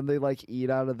me. And then they like eat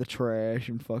out of the trash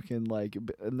and fucking like,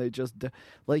 and they just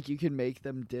like you can make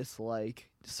them dislike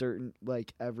certain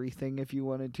like everything if you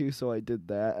wanted to. So I did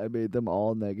that. I made them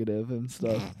all negative and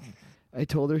stuff. I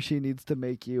told her she needs to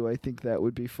make you. I think that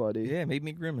would be funny. Yeah, make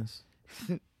me grimace.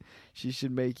 She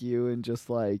should make you and just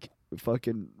like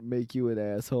fucking make you an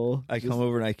asshole. I come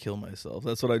over and I kill myself.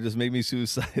 That's what I just make me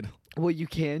suicidal. Well, you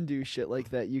can do shit like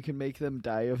that. You can make them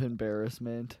die of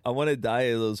embarrassment. I want to die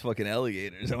of those fucking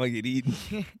alligators. I want to get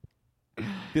eaten.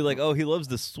 Be like, oh, he loves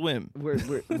to swim.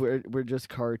 We're just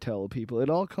cartel people. It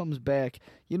all comes back.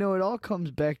 You know, it all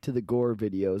comes back to the gore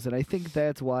videos, and I think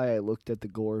that's why I looked at the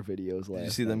gore videos last. Did you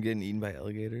see them getting eaten by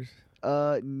alligators?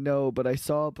 No, but I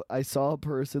saw a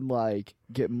person like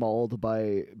get mauled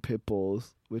by pit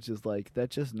bulls, which is like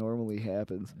that just normally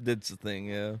happens. That's the thing,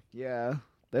 yeah. Yeah.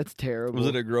 That's terrible. Was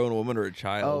it a grown woman or a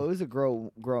child? Oh, it was a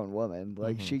grown woman.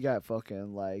 Like, she got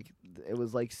fucking, like, it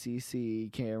was, like,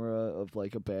 CC camera of,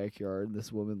 like, a backyard, and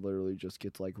this woman literally just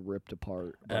gets, like, ripped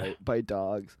apart by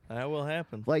dogs. That will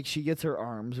happen. Like, she gets her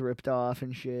arms ripped off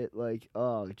and shit. Like,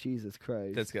 oh, Jesus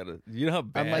Christ. That's gotta, you know how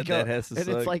bad that has to suck?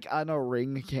 And it's, like, on a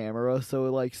Ring camera,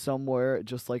 so, like, somewhere it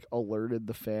just, like, alerted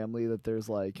the family that there's,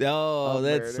 like, oh,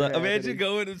 that's, imagine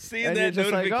going and seeing and that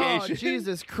notification. Like, oh,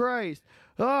 Jesus Christ.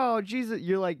 Oh, Jesus.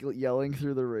 You're like yelling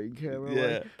through the Ring camera. Yeah.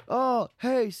 Like, oh,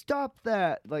 hey, stop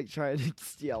that. Like trying to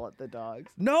yell at the dogs.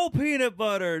 No peanut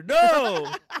butter.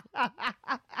 No.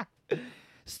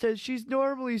 She's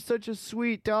normally such a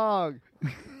sweet dog.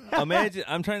 Imagine,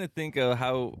 I'm trying to think of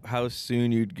how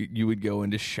soon you would go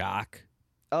into shock.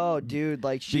 Oh, dude,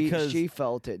 like she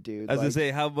felt it, dude. I was gonna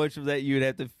say how much of that you'd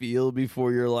have to feel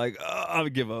before you're like, oh, I'll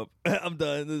give up. I'm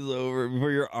done. This is over.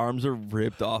 Before your arms are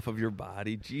ripped off of your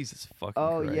body. Jesus fucking Christ.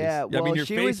 Oh yeah. Well, I mean, your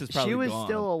face is probably she was gone.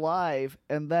 still alive,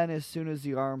 and then as soon as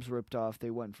the arms ripped off,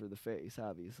 they went for the face,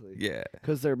 obviously. Yeah.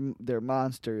 Because they're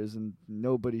monsters, and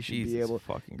nobody should be able.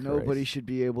 Nobody should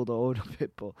be able to own a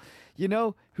pit bull. You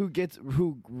know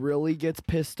who really gets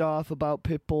pissed off about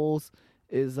pit bulls?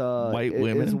 Is white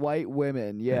women. Is white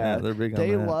women, yeah. They're big on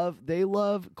that. They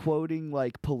love quoting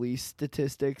like police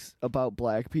statistics about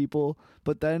black people,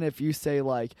 but then if you say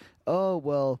like, oh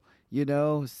well, you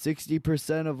know,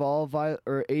 60% of all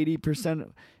or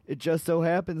 80%, it just so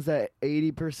happens that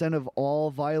 80% of all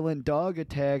violent dog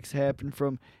attacks happen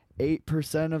from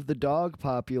 8% of the dog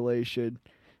population.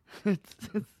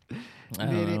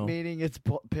 Meaning it's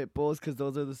pit bulls, because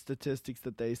those are the statistics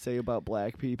that they say about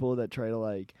black people that try to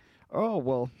like, oh,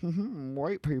 well,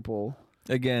 white people.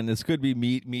 Again, this could be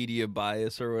media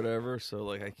bias or whatever, so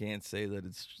like I can't say that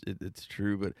it's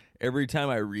true. But every time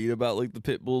I read about like the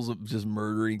pit bulls of just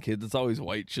murdering kids, it's always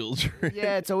white children.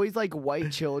 Yeah, it's always like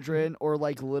white children or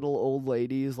like little old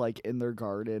ladies like in their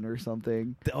garden or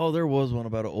something. Oh, there was one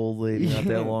about an old lady not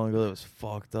that long ago that was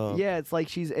fucked up. Yeah, it's like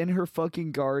she's in her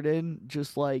fucking garden,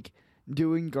 just like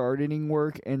doing gardening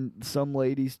work, and some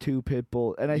lady's two pit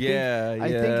bull. And I think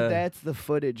that's the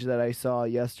footage that I saw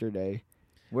yesterday.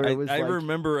 Where it was I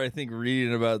remember, I think,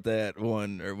 reading about that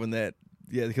one, or when that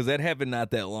Yeah, because that happened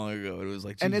not that long ago. It was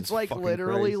like, Jesus, and it's like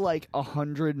literally Christ. like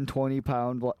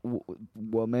 120-pound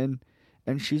woman,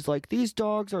 and she's like, these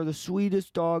dogs are the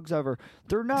sweetest dogs ever.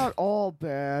 They're not all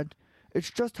bad. It's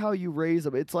just how you raise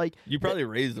them. It's like you probably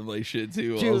raised them like shit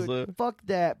too. Dude, also, fuck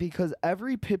that, because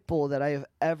every pit bull that I have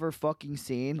ever fucking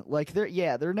seen, like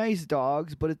they're nice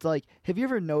dogs, but it's like, have you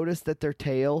ever noticed that their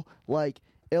tail, like,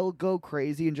 it'll go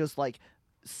crazy and just like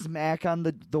smack on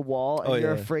the wall, and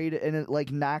you're afraid, and it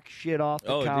like knocks shit off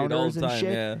the counters dude, all the time, and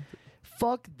shit. Yeah.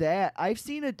 Fuck that. I've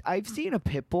seen a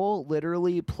pit bull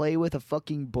literally play with a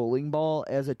fucking bowling ball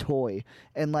as a toy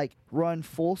and like run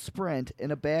full sprint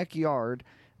in a backyard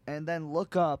and then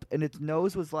look up and its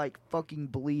nose was like fucking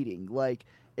bleeding. Like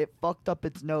it fucked up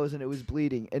its nose and it was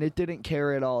bleeding and it didn't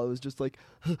care at all. It was just like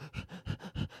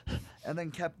and then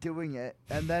kept doing it.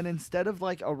 And then instead of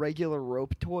like a regular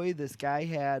rope toy, this guy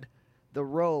had the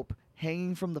rope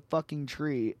hanging from the fucking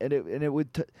tree, and it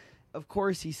would of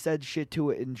course he said shit to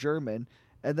it in German,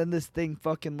 and then this thing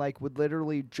fucking like would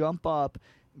literally jump up,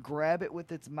 grab it with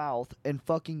its mouth, and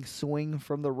fucking swing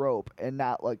from the rope and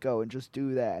not let go and just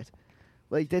do that.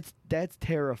 Like that's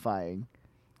terrifying.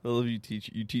 I love you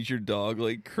teach your dog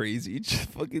like crazy,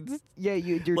 just fucking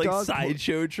your like dog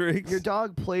sideshow tricks. Your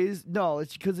dog plays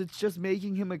it's because it's just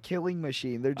making him a killing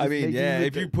machine. They're just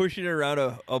if you're pushing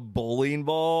around a bowling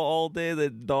ball all day,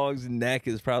 the dog's neck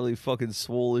is probably fucking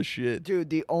swole as shit. Dude,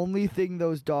 the only thing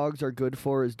those dogs are good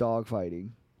for is dog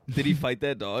fighting. Did he fight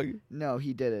that dog? No,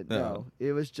 he didn't. No.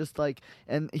 It was just like,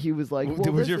 and he was like,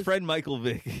 was your friend Michael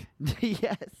Vick?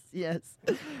 Yes.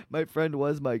 My friend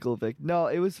was Michael Vick. No,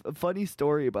 it was a funny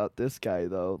story about this guy,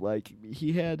 though. Like,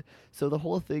 so the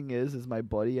whole thing is my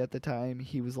buddy at the time,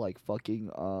 he was like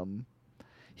fucking,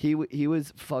 he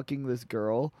was fucking this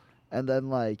girl, and then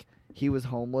like, he was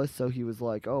homeless, so he was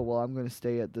like, oh, well, I'm going to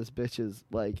stay at this bitch's,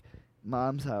 like,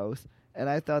 mom's house. And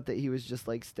I thought that he was just,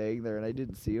 like, staying there, and I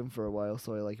didn't see him for a while,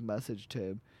 so I, like, messaged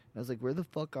him. And I was like, where the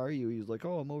fuck are you? He was like,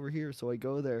 oh, I'm over here. So I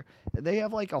go there. And they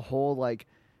have, like, a whole, like,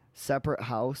 separate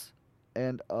house.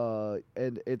 And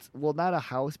it's, well, not a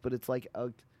house, but it's, like,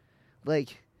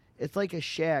 it's like a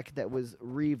shack that was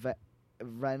rented.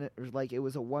 Like, it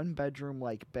was a one-bedroom,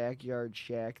 like, backyard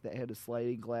shack that had a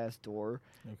sliding glass door,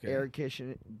 air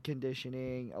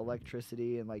conditioning,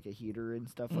 electricity, and, like, a heater and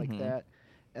stuff like that.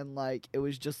 And, like, it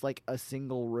was just, like, a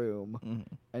single room.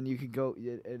 And you could go,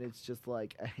 and it's just,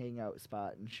 like, a hangout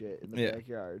spot and shit in the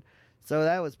backyard. So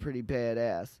that was pretty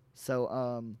badass.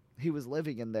 So, he was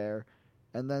living in there.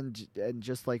 And then,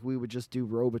 just, like, we would just do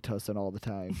Robitussin all the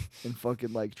time. And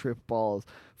fucking, like, trip balls.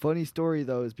 Funny story,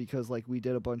 though, is because, like, we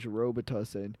did a bunch of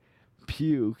Robitussin,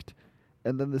 puked,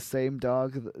 and then the same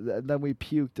dog, and then we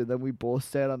puked, and then we both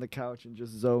sat on the couch and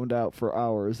just zoned out for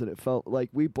hours. And it felt like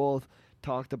we both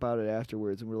talked about it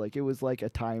afterwards, and we're like, it was like a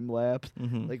time lapse.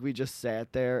 Like, we just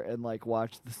sat there and like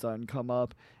watched the sun come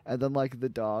up, and then like the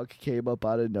dog came up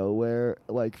out of nowhere,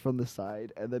 like from the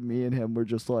side, and then me and him were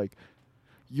just like,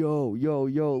 yo,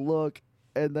 look,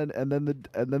 and then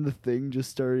the thing just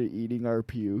started eating our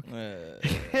puke.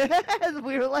 And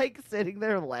we were like sitting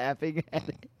there laughing at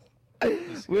it.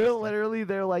 We were literally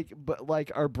there, like, but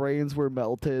like our brains were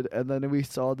melted, and then we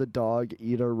saw the dog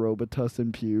eat our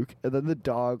Robitussin puke, and then the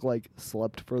dog like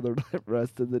slept for the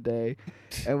rest of the day,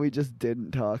 and we just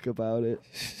didn't talk about it.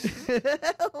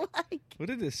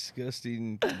 What a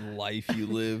disgusting life you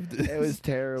lived. It was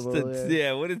terrible.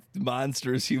 What a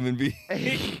monstrous human being.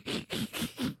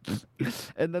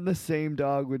 And then the same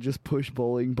dog would just push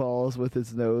bowling balls with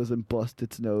its nose and bust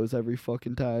its nose every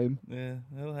fucking time. Yeah,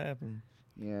 that'll happen.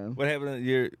 Yeah. What happened?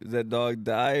 Did that dog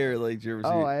die, or like did you ever see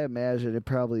it? I imagine it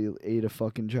probably ate a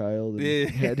fucking child and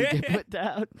had to get put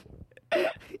down.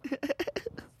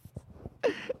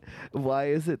 Why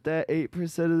is it that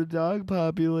 8% of the dog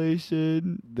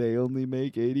population, they only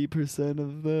make 80%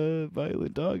 of the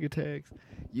violent dog attacks?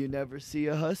 You never see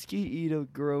a husky eat a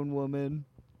grown woman.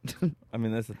 I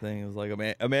mean, that's the thing. It was like,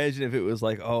 imagine if it was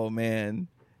like, oh man,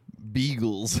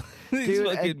 beagles. These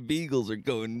fucking beagles are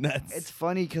going nuts. It's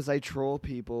funny because I troll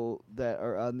people that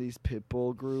are on these pit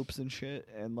bull groups and shit,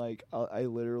 and like I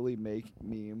literally make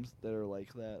memes that are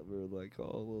like that. We're like,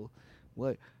 oh well,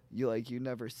 what you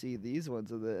never see these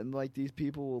ones, and like these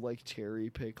people will like cherry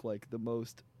pick like the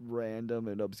most random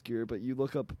and obscure. But you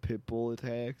look up pit bull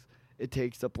attacks, it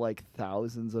takes up like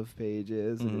thousands of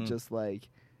pages, and it just like,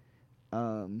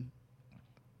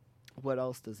 what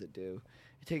else does it do?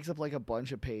 It takes up like a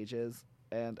bunch of pages,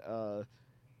 and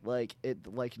like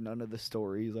none of the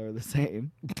stories are the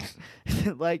same.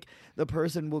 like the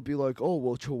person will be like, oh,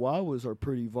 well, Chihuahuas are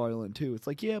pretty violent too. It's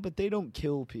like, yeah, but they don't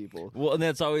kill people. Well, and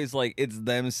that's always like, it's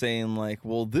them saying like,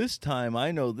 well, this time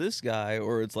I know this guy,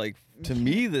 or it's like, to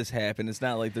me this happened. It's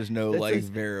not like there's no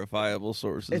verifiable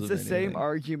sources. It's the same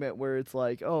argument where it's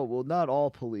like, oh, well, not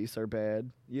all police are bad.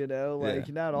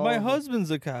 Not all. My husband's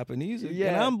a cop and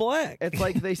and I'm black. It's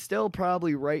like they still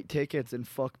probably write tickets and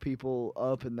fuck people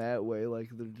up in that way. Like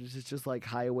it's just like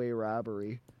highway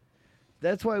robbery.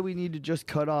 That's why we need to just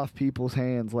cut off people's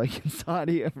hands, like in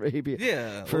Saudi Arabia.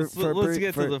 Yeah, let's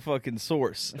get to the fucking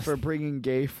source for bringing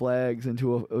gay flags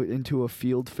into a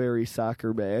field ferry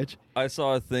soccer match. I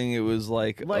saw a thing. It was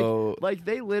like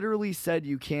they literally said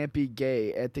you can't be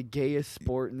gay at the gayest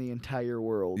sport in the entire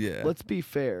world. Yeah, let's be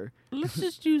fair. Let's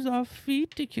just use our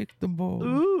feet to kick the ball.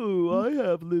 Ooh, I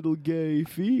have little gay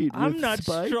feet. I'm not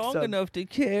strong enough to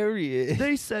carry it.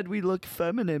 They said we look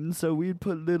feminine, so we'd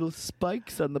put little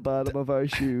spikes on the bottom of our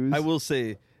shoes. I will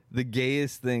say the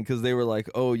gayest thing, because they were like,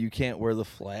 "Oh, you can't wear the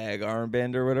flag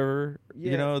armband or whatever."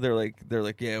 Yeah. You know, they're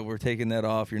like, "Yeah, we're taking that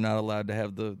off. You're not allowed to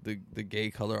have the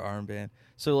gay color armband."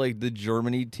 So like the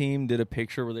Germany team did a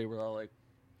picture where they were all like,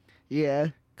 "Yeah,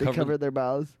 they covered their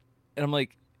mouths," and I'm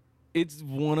like, it's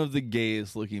one of the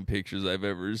gayest looking pictures I've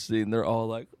ever seen. They're all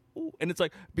like, ooh. And it's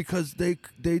like, because they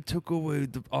took away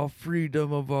our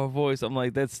freedom of our voice. I'm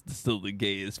like, that's still the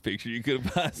gayest picture you could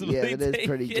have possibly taken. Yeah, it is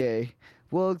pretty gay.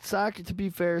 Well, soccer, to be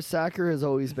fair, soccer has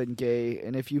always been gay,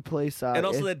 and if you play soccer, and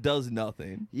also that does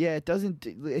nothing. Yeah, it doesn't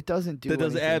do. That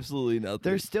does absolutely nothing.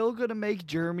 They're still gonna make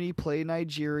Germany play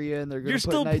Nigeria, and they're gonna. You're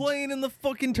still playing in the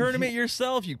fucking tournament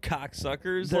yourself, you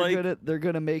cocksuckers. They're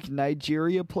gonna make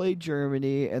Nigeria play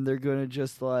Germany, and they're gonna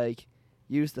just like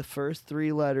use the first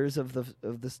 3 letters of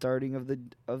the starting of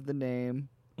the name,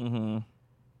 and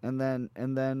then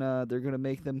they're gonna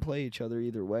make them play each other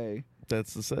either way.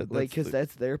 That's the set. Because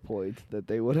that's their point that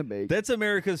they want to make. That's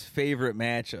America's favorite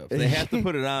matchup. They have to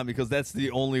put it on because that's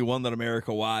the only one that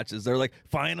America watches. They're like,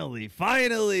 finally.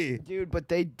 Dude, but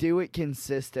they do it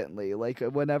consistently. Like,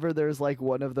 whenever there's, like,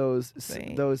 one of those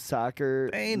soccer...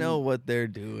 They know what they're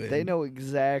doing. They know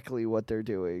exactly what they're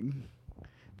doing.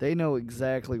 They're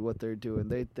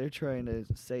trying to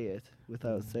say it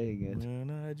without saying it.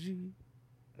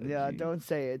 Yeah, don't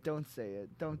say it.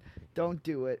 Don't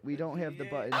do it. We don't have the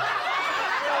button.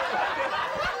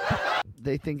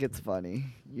 They think it's funny.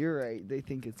 You're right. They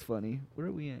think it's funny. Where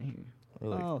are we at here?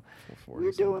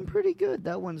 We're doing pretty good.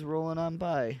 That one's rolling on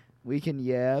by. We can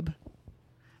yab.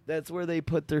 That's where they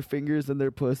put their fingers in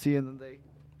their pussy and then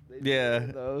they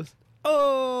do those.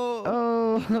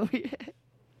 Oh,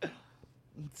 yeah.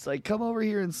 It's like, come over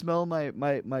here and smell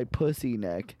my pussy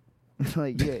neck.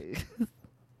 Like, yeah.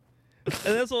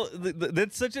 And that's all.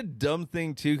 That's such a dumb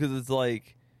thing too, because it's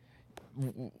like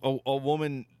a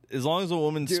woman. As long as a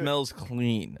woman smells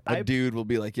clean, a dude will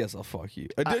be like, "Yes, I'll fuck you."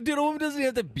 Dude, a woman doesn't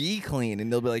have to be clean,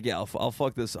 and they'll be like, "Yeah, I'll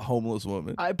fuck this homeless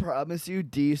woman." I promise you,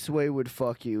 Dsway would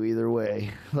fuck you either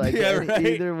way. Like,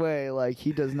 either way, like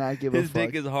he does not give a fuck. His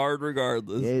dick is hard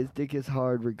regardless. Yeah, his dick is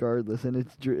hard regardless, and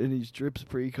he drips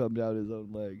pre-cum down his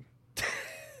own leg.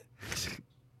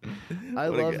 I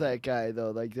love that guy though.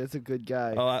 Like, that's a good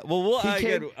guy. We'll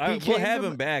have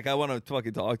him back. I want to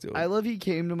fucking talk to him. I love he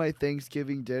came to my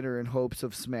Thanksgiving dinner in hopes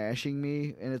of smashing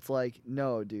me, and it's like,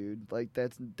 no, dude. Like,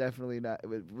 that's definitely not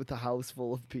with a house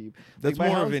full of people. That's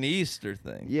like, more of an Easter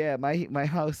thing. Yeah, my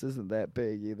house isn't that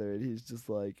big either, and he's just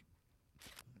like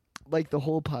the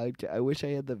whole podcast. I wish I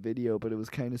had the video, but it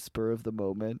was kind of spur of the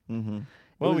moment. Mm-hmm.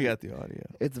 Well, we got the audio.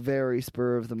 It's very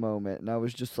spur of the moment, and I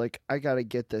was just like, I gotta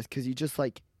get this because he just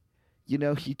like. You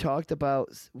know, he talked about,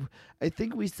 I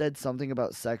think we said something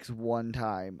about sex one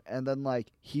time, and then, like,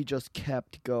 he just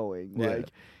kept going. Yeah. Like,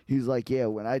 he's like, yeah,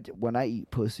 when I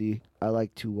eat pussy, I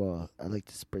like to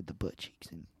spread the butt cheeks.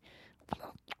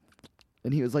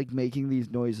 And he was, like, making these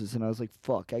noises, and I was like,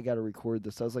 fuck, I got to record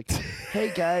this. I was like,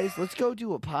 hey, guys, let's go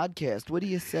do a podcast. What do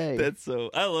you say?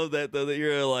 I love that, though, that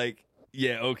you're like,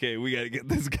 yeah, okay, we got to get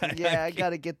this guy. Yeah, I got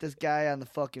to get this guy on the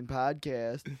fucking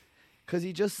podcast. Because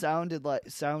he just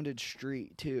sounded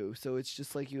street, too. So it's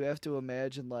just like you have to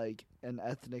imagine, like, an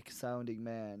ethnic-sounding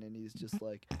man. And he's just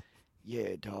like,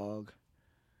 yeah, dog.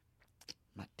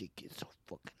 My dick is so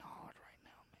fucking hard right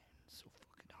now, man. It's so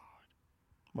fucking hard.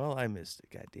 Well, I missed it,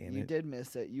 goddammit. You did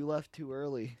miss it. You left too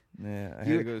early. Yeah, I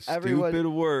had to go stupid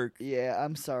work. Yeah,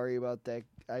 I'm sorry about that.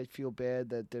 I feel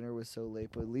bad that dinner was so late,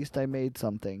 but at least I made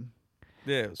something.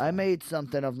 Yeah, I made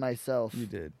something of myself. You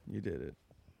did it.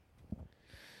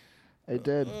 I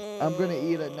did. I'm going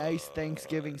to eat a nice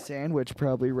Thanksgiving sandwich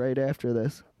probably right after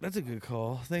this. That's a good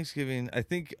call. Thanksgiving. I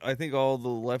think all the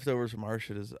leftovers from our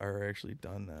shit are actually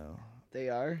done now. They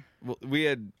are? Well, we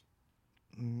had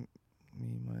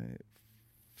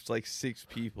it's like 6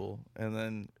 people, and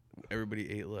then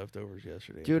everybody ate leftovers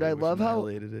yesterday. Dude, I love how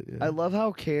yeah. I love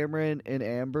how Cameron and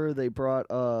Amber they brought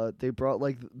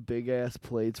like big ass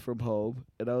plates from home,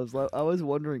 and I was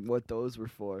wondering what those were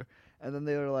for, and then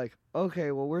they were like,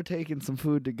 okay, well we're taking some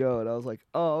food to go, and I was like,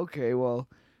 oh okay, well,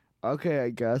 okay, I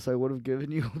guess I would have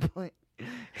given you a plate.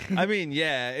 I mean,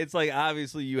 yeah, it's like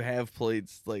obviously you have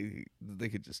plates like they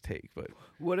could just take, but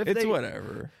it's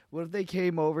whatever. What if they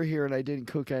came over here and I didn't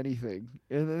cook anything,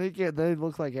 and then they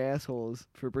look like assholes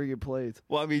for bringing plates?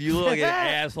 Well, I mean, you look like an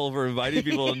asshole for inviting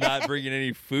people and not bringing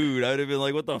any food. I would have been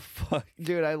like, what the fuck,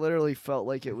 dude? I literally felt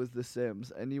like it was The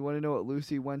Sims. And you want to know what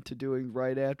Lucy went to doing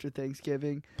right after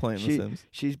Thanksgiving? Playing The Sims.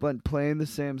 She's been playing The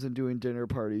Sims and doing dinner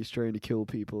parties, trying to kill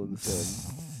people in The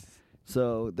Sims.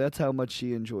 So that's how much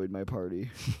she enjoyed my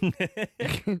party.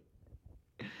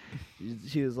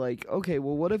 She was like, okay,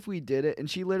 well, what if we did it? And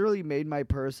she literally made my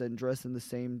person dress in the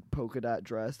same polka dot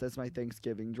dress. That's my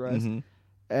Thanksgiving dress. Mm-hmm.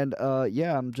 And,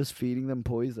 yeah, I'm just feeding them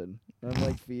poison. I'm,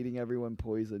 like, feeding everyone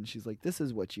poison. She's like, this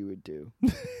is what you would do.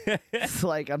 It's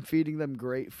like I'm feeding them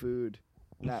great food,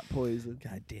 not poison.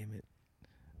 God damn it.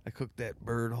 I cooked that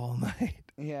bird all night.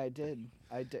 Yeah, I did.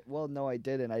 Well, no, I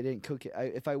didn't. I didn't cook it.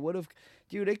 If I would have,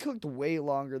 dude, it cooked way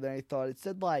longer than I thought. It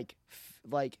said like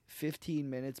 15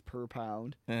 minutes per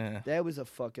pound. That was a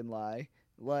fucking lie.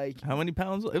 Like, how many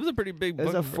pounds? It was a pretty big. It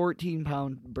was a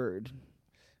 14-pound bird.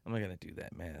 I'm not gonna do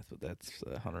that math, but that's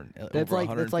 100. That's like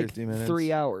 150 minutes.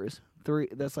 3 hours.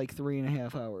 That's like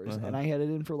 3.5 hours, and I had it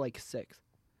in for like 6.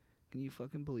 Can you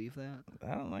fucking believe that?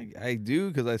 I do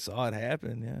because I saw it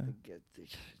happen. Yeah.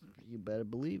 You better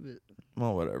believe it.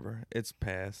 Well, whatever. It's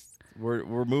past.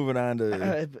 We're moving on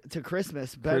to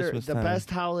Christmas. The best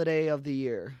holiday of the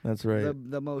year. That's right.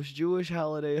 The most Jewish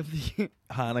holiday of the year.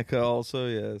 Hanukkah also,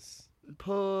 yes.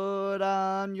 Put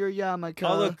on your yarmulke.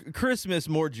 Although Christmas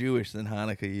more Jewish than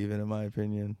Hanukkah, even in my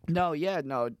opinion. No.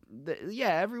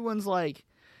 Everyone's like,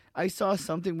 I saw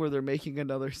something where they're making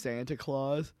another Santa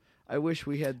Claus. I wish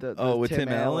we had the with Tim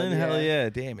Allen? Yeah. Hell yeah,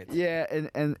 damn it. Yeah,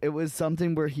 and it was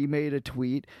something where he made a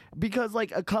tweet because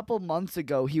like a couple months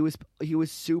ago he was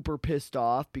super pissed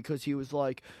off because he was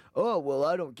like, oh, well,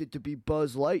 I don't get to be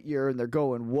Buzz Lightyear and they're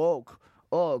going woke.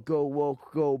 Oh, go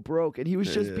woke, go broke. And he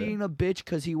was just being a bitch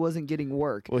because he wasn't getting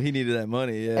work. Well, he needed that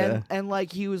money, yeah. And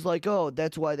like he was like, oh,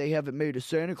 that's why they haven't made a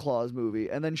Santa Claus movie.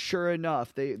 And then sure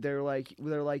enough, they're like,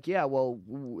 yeah, well,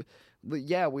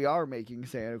 yeah, we are making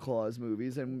Santa Claus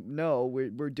movies, and no,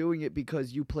 we're doing it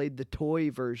because you played the toy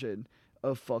version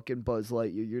of fucking Buzz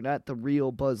Lightyear. You're not the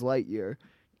real Buzz Lightyear.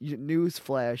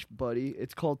 Newsflash, buddy.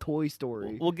 It's called Toy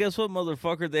Story. Well, guess what,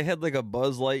 motherfucker? They had like a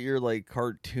Buzz Lightyear like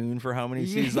cartoon for how many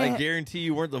seasons? I guarantee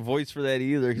you weren't the voice for that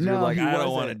either. Because you're like, I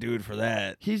don't want to do it for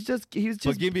that. He's just.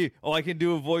 But give me. Oh, I can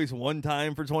do a voice one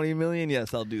time for 20 million.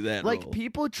 Yes, I'll do that. Like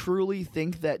people truly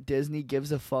think that Disney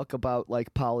gives a fuck about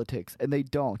like politics, and they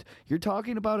don't. You're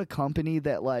talking about a company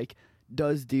that like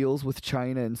does deals with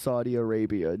China and Saudi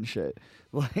Arabia and shit.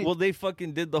 Like, well, they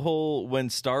fucking did the whole when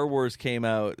Star Wars came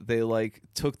out. They like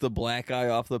took the black eye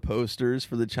off the posters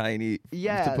for the Chinese,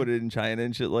 to put it in China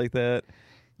and shit like that.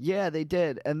 Yeah, they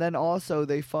did, and then also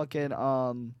they fucking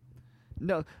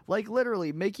no, like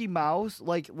literally Mickey Mouse,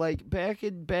 like back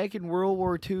in World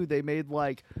War II, they made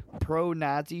like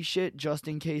pro-Nazi shit just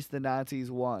in case the Nazis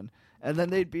won, and then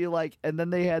they'd be like, and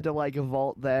then they had to like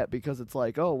vault that because it's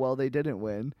like, oh well, they didn't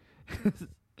win.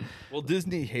 Well,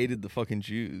 Disney hated the fucking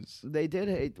Jews. They did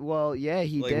hate. Well, yeah,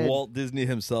 he did. Like Walt Disney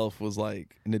himself was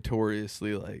like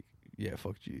notoriously like, yeah,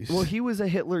 fuck Jews. Well, he was a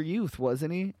Hitler Youth,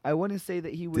 wasn't he? I wouldn't say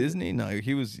that he was Disney. No,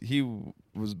 he was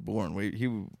born.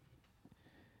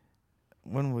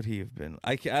 When would he have been?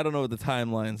 I don't know what the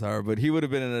timelines are, but he would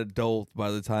have been an adult by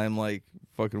the time like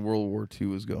fucking World War II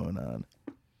was going on.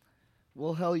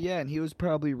 Well, hell yeah, and he was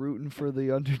probably rooting for the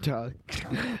underdog.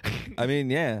 I mean,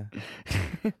 yeah.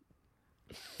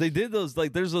 They did those,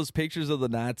 like, there's those pictures of the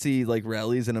Nazi, like,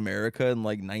 rallies in America in,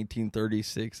 like,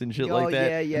 1936 and shit like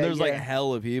that. Yeah, and there's, like,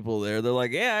 hell of people there. They're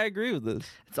like, yeah, I agree with this.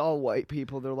 It's all white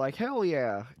people. They're like, hell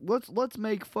yeah. Let's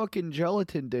make fucking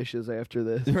gelatin dishes after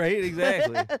this. Right,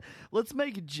 exactly. Let's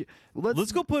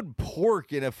go put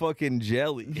pork in a fucking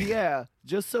jelly. Yeah,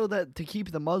 just so that to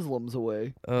keep the Muslims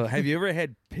away. Have you ever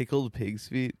had pickled pig's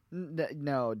feet?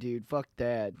 No, dude. Fuck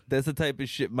that. That's the type of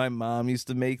shit my mom used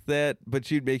to make that, but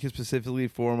she'd make it specifically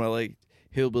for my, like,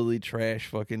 hillbilly trash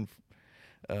fucking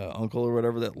uncle or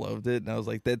whatever that loved it. And I was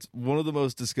like, that's one of the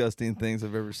most disgusting things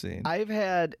I've ever seen. I've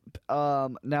had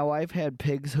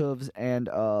pig's hooves and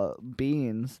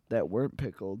beans that weren't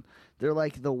pickled. They're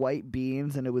like the white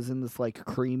beans, and it was in this like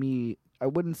creamy, I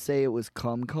wouldn't say it was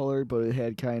cum colored, but it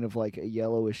had kind of like a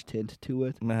yellowish tint to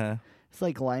it. Uh-huh. It's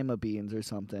like lima beans or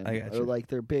something. I got you. Or like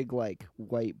they're big like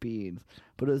white beans.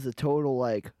 But it was a total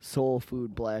like soul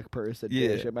food black person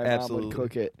dish. And my mom would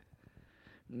cook it.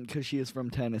 Because she is from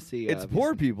Tennessee. It's obviously.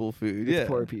 poor people food. It's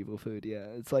poor people food, yeah.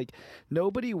 It's like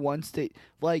nobody wants to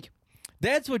like.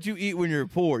 That's what you eat when you're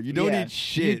poor. You don't eat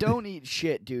shit. You don't eat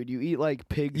shit, dude. You eat like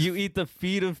pigs. You eat the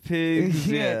feet of pigs.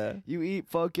 Yeah. You eat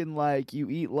fucking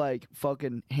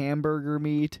fucking hamburger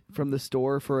meat from the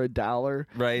store for $1.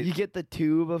 Right. You get the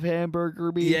tube of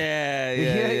hamburger meat.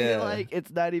 Yeah. Like it's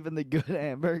not even the good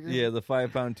hamburger. Yeah, the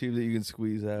 5-pound tube that you can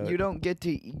squeeze out. You don't get to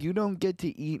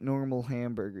eat normal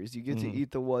hamburgers. You get to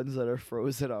eat the ones that are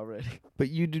frozen already.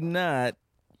 But you do not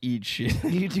eat shit.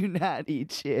 You do not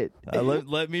eat shit.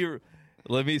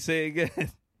 Let me say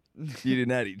again. You do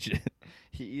not eat shit.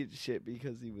 He eats shit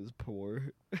because he was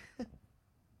poor.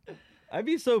 I'd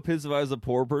be so pissed if I was a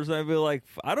poor person. I'd be like,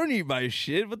 I don't eat my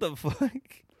shit. What the fuck?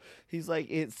 He's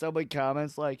like, someone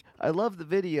comments like, I love the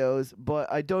videos, but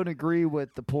I don't agree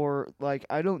with the poor. Like,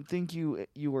 I don't think you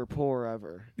were poor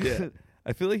ever. Yeah.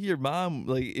 I feel like your mom,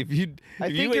 like, I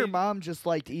think your mom just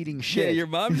liked eating shit. Yeah, your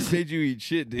mom just made you eat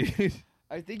shit, dude.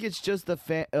 I think it's just a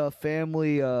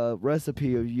family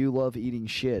recipe of you love eating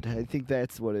shit. I think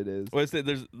that's what it is. Well, I said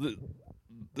there's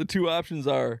the two options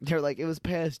are. They're like, it was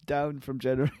passed down from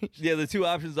generation. Yeah, the two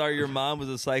options are your mom was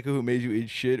a psycho who made you eat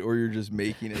shit, or you're just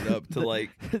making it up to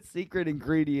like. The secret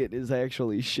ingredient is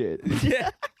actually shit. Yeah.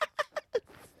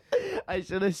 I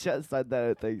should have just said that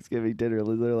at Thanksgiving dinner.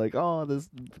 They're like, oh, this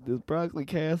broccoli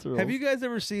casserole. Have you guys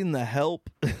ever seen The Help?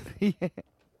 Yeah.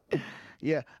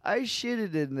 Yeah, I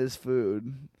shitted in this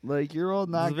food. Like, you're all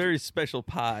not. It's a very special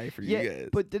pie for you guys.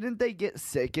 But didn't they get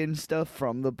sick and stuff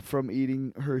from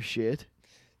eating her shit?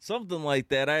 Something like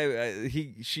that.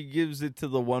 She gives it to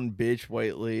the one bitch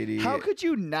white lady. How could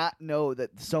you not know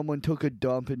that someone took a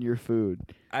dump in your food?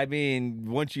 I mean,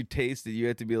 once you taste it, you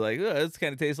have to be like, oh, this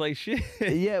kind of tastes like shit.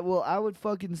 Yeah, well,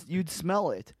 you'd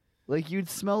smell it. Like, you'd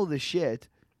smell the shit.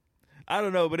 I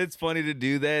don't know, but it's funny to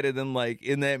do that. And then, like,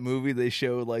 in that movie, they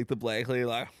show, like, the black lady,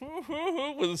 like,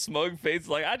 with a smug face,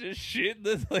 like, I just shit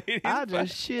this lady. I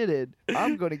just shitted.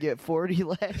 I'm going to get 40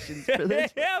 lashes for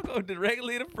this. Yeah, I'll go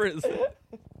directly to prison.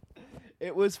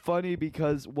 It was funny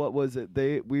because, what was it?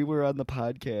 We were on the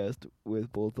podcast with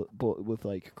with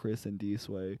like, Chris and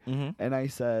Dsway. Mm-hmm. And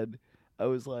I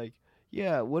was like,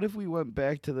 yeah, what if we went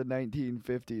back to the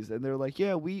 1950s? And they're like,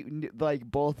 yeah,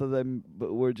 both of them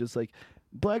were just like,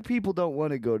 black people don't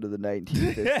want to go to the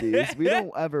 1950s. We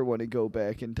don't ever want to go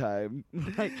back in time.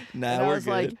 Like, nah, and I we're was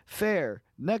good. like, fair.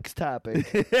 Next topic.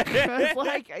 I was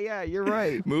like, yeah, you're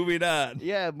right. Moving on.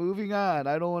 Yeah, moving on.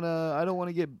 I don't want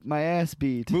to get my ass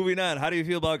beat. Moving on. How do you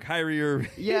feel about Kyrie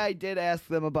Irving? Yeah, I did ask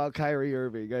them about Kyrie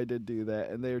Irving. I did do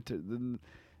that, and they're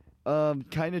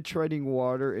kind of treading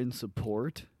water in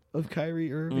support of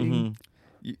Kyrie Irving. Mm-hmm.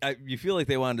 You feel like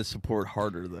they wanted to support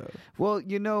harder, though. Well,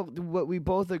 you know what we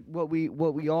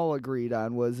all agreed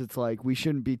on was it's like we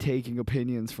shouldn't be taking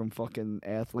opinions from fucking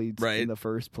athletes in the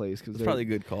first place because it's probably a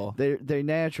good call. They're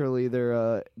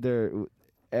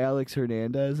Alex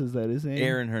Hernandez, is that his name?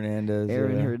 Aaron Hernandez.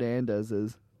 Hernandez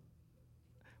is.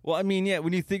 Well, I mean, yeah.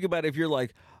 When you think about it, if you're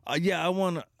like, I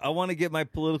want to get my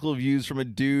political views from a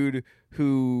dude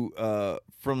who,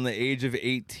 from the age of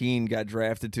 18, got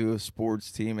drafted to a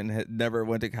sports team and had never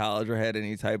went to college or had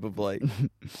any type of like.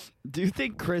 Do you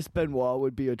think Chris Benoit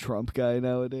would be a Trump guy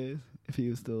nowadays if he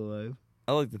was still alive?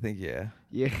 I like to think, yeah.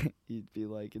 Yeah, he'd be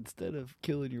like, instead of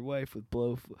killing your wife with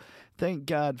thank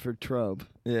God for Trump.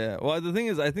 Yeah. Well, the thing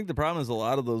is, I think the problem is a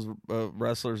lot of those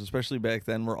wrestlers, especially back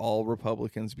then, were all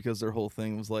Republicans because their whole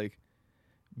thing was like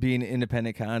being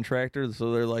independent contractors.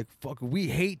 So they're like, fuck, we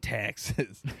hate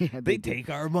taxes. Yeah, they take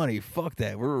our money. Fuck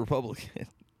that. We're Republican.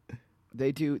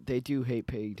 They do hate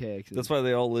paying taxes. That's why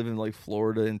they all live in like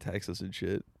Florida and Texas and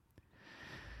shit.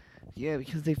 Yeah,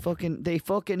 because they fucking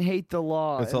hate the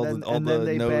law, and then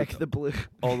they back the blue.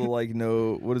 All the like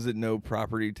no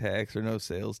property tax or no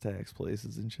sales tax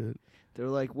places and shit. They're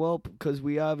like, well, because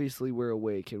we obviously we're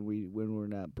awake and when we're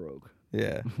not broke.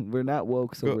 Yeah, we're not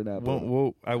woke, so we're not broke.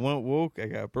 Woke. I went woke. I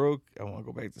got broke. I want to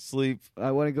go back to sleep.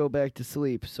 I want to go back to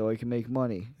sleep so I can make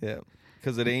money. Yeah,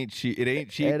 because it ain't cheap. It ain't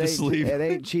cheap to sleep. It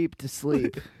ain't cheap to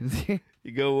sleep.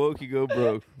 You go woke, you go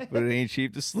broke, but it ain't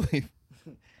cheap to sleep.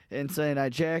 And saying I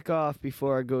jack off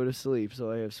before I go to sleep, so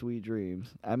I have sweet dreams.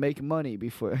 I make money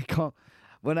before I come.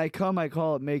 When I come, I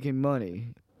call it making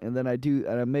money, and then I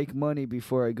make money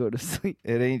before I go to sleep.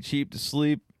 It ain't cheap to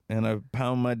sleep, and I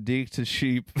pound my dick to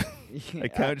sheep. Yeah, I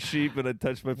count sheep and I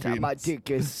touch my penis. My dick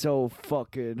is so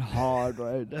fucking hard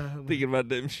right now. Thinking about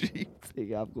them sheep.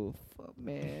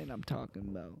 I'm talking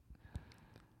about.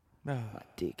 My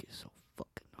dick is so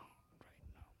fucking hard right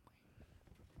now, man.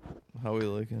 How are we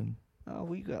looking? Oh,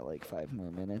 we got like 5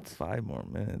 more minutes. 5 more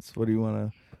minutes. What do we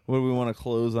want to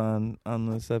close on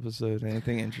this episode?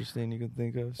 Anything interesting you can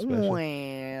think of? Special?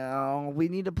 Well, we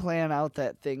need to plan out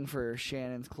that thing for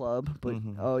Shannon's club. But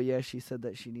oh yeah, she said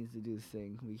that she needs to do the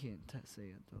thing. We can't say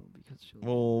it though because she'll.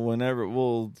 Well, whenever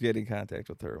we'll get in contact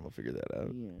with her and we'll figure that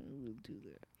out. Yeah, we'll do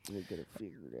that. We'll get it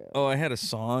figured out. Oh, I had a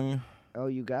song. Oh,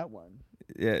 you got one.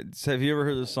 Yeah. So have you ever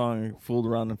heard the song "Fooled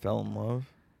Around and Fell in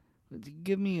Love"?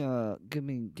 Give me the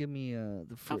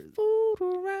first. I fooled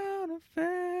around and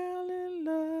fell in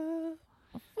love.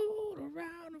 I fooled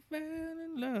around and fell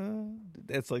in love.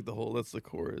 That's like that's the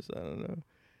chorus. I don't know.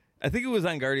 I think it was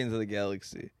on Guardians of the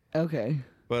Galaxy. Okay.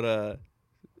 But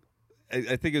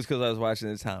I think it's because I was watching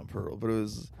the Tom Pearl. But it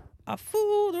was I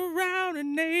fooled around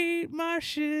and ate my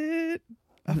shit.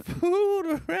 I fooled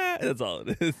around. That's all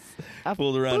it is. I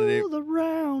fooled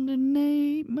around and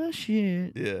ate my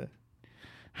shit. Yeah.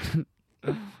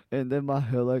 And then my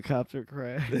helicopter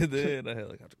crashed. And then a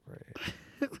helicopter crashed.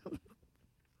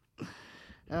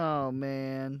 Oh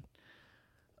man.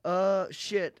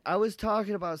 Shit. I was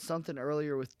talking about something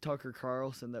earlier with Tucker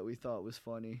Carlson that we thought was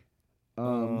funny.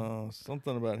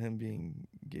 Something about him being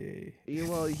gay. Yeah,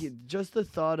 well, just the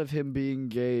thought of him being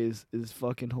gay is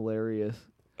fucking hilarious.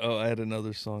 Oh, I had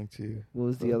another song too. What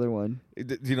was the other one?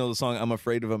 Do you know the song "I'm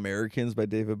Afraid of Americans" by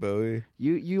David Bowie?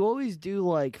 You always do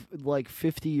like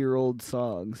 50-year-old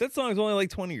songs. That song's only like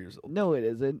 20 years old. No, it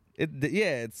isn't.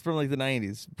 It's from like the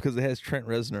 90s because it has Trent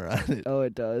Reznor on it. Oh,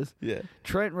 it does? Yeah.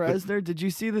 Trent Reznor, did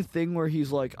you see the thing where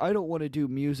he's like, I don't want to do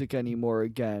music anymore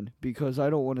again because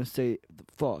I don't want to say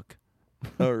fuck.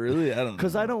 Oh, really? I don't know.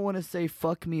 Because I don't want to say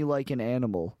fuck me like an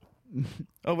animal.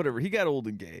 Oh, whatever. He got old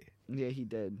and gay. Yeah, he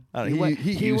did.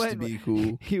 He used to be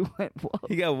cool. He went woke.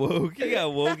 He got woke.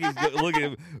 He's look at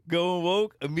him going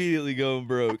woke, immediately going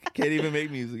broke. Can't even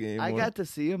make music anymore. I got to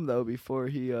see him though before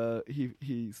he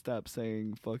stopped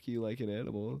saying "fuck you" like an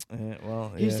animal.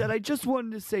 He said, "I just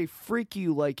wanted to say freak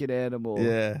you like an animal."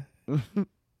 Yeah.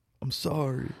 I'm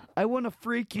sorry. I want to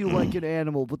freak you like an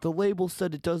animal, but the label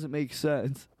said it doesn't make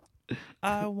sense.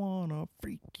 I wanna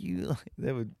freak you.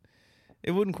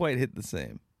 It wouldn't quite hit the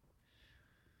same.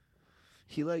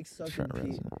 He likes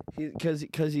sucking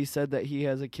because he said that he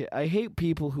has a kid. I hate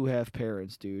people who have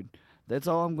parents, dude. That's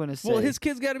all I'm gonna say. Well, his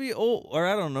kid's got to be old, or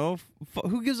I don't know.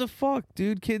 Who gives a fuck,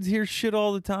 dude? Kids hear shit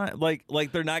all the time.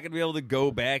 Like they're not gonna be able to go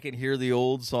back and hear the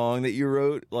old song that you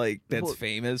wrote. Like that's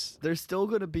famous. They're still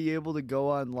gonna be able to go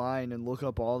online and look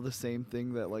up all the same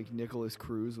thing that like Nicholas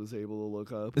Cruz was able to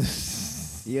look up.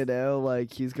 You know,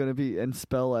 like he's gonna be and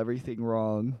spell everything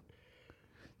wrong.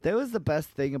 That was the best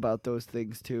thing about those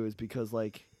things too, is because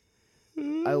like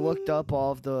I looked up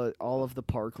all of the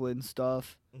Parkland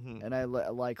stuff, and I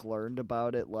learned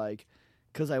about it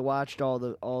because I watched all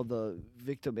the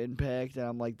victim impact, and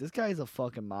I'm like, this guy's a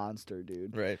fucking monster,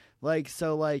 dude. Right.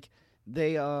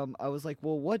 They I was like,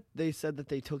 well, what? They said that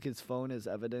they took his phone as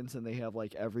evidence, and they have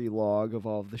like every log of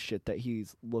all of the shit that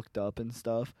he's looked up and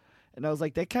stuff. And I was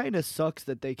like, that kind of sucks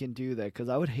that they can do that, because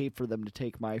I would hate for them to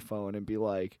take my phone and be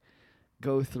like,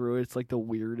 go through it. It's like the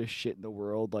weirdest shit in the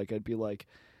world. Like I'd be like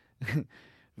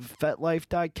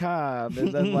fetlife.com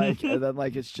and then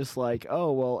like it's just like,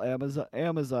 oh well,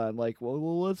 Amazon like,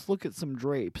 well let's look at some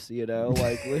drapes, you know,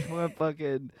 like we want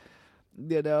fucking,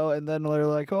 you know, and then they're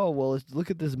like, oh well, let's look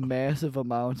at this massive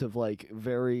amount of like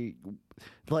very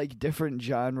like different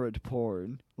genre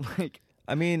porn. Like,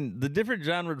 I mean, the different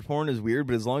genre porn is weird,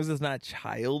 but as long as it's not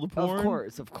child porn,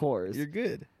 of course you're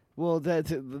good. Well,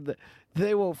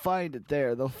 they won't find it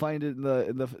there. They'll find it in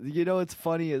the. You know what's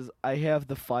funny is I have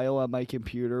the file on my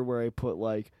computer where I put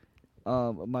like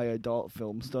my adult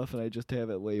film stuff, and I just have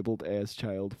it labeled as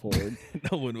child porn.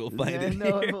 No one will find it.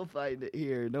 No one will find it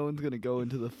here. No one's gonna go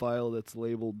into the file that's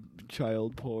labeled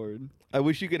child porn. I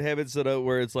wish you could have it set up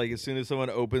where it's like as soon as someone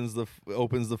opens the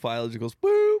file, it just goes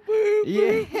boop boop.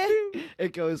 Yeah, boop.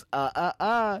 It goes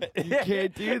You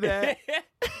can't do that.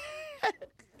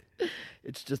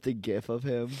 It's just a gif of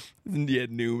him. Yeah,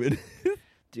 Newman.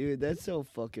 Dude, that's so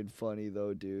fucking funny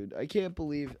though, dude. I can't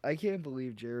believe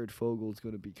Jared Fogel's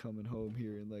gonna be coming home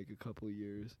here in like a couple of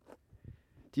years.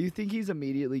 Do you think he's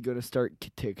immediately gonna start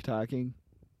TikToking?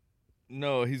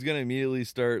 No, he's gonna immediately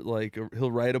start like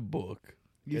he'll write a book,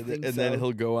 then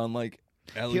he'll go on like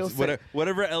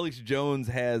whatever Alex Jones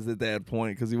has at that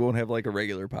point, because he won't have like a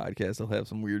regular podcast. He'll have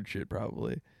some weird shit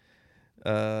probably,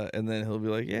 and then he'll be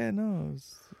like, yeah, no.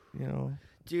 You know,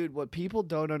 dude, what people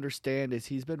don't understand is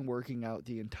he's been working out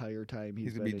the entire time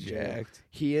he's gonna been be jail. Jacked.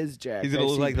 He is jacked. He's gonna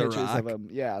look like The pictures Rock. Of him.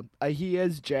 Yeah, he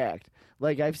is jacked.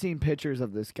 Like I've seen pictures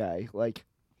of this guy. Like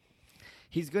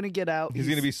He's gonna get out. He's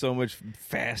gonna be so much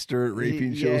faster at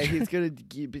raping children. Yeah, he's gonna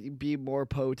be more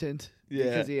potent. Yeah,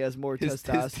 because he has more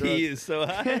testosterone. His T is so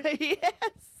high.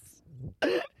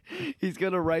 Yes. He's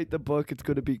gonna write the book. It's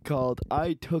gonna be called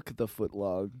 "I Took the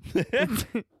Footlong."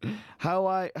 How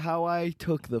I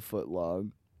took the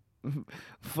footlong.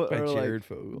 By Jared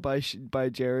Fogle. By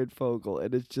Jared Fogle,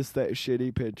 and it's just that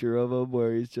shitty picture of him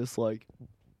where he's just like.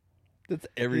 That's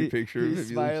every picture. He's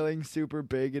smiling super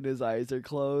big, and his eyes are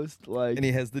closed. And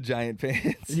he has the giant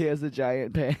pants. He has the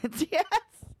giant pants. Yes.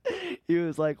 He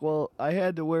was like, well, I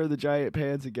had to wear the giant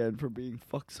pants again for being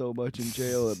fucked so much in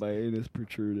jail that my anus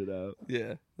protruded out.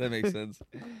 Yeah, that makes sense.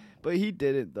 But he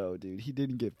didn't, though, dude. He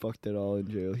didn't get fucked at all in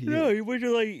jail. He went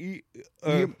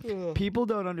to people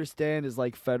don't understand is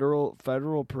like federal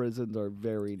prisons are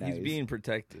very nice. He's being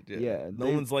protected. Yeah, no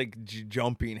one's like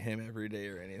jumping him every day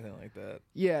or anything like that.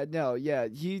 Yeah, no, yeah.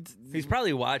 He's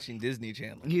probably watching Disney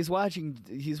Channel. He's watching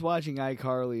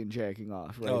iCarly and jacking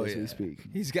off as we speak.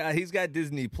 He's got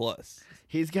Disney Plus.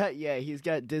 He's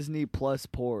got Disney Plus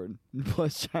porn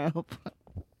plus child.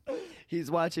 He's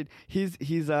watching. He's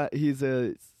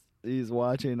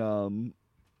watching.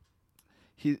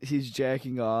 He's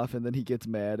jacking off, and then he gets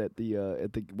mad at the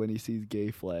when he sees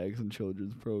gay flags and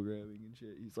children's programming and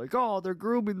shit. He's like, "Oh, they're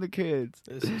grooming the kids.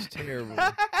 This is terrible."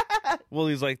 Well,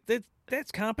 he's like,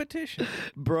 "That's competition,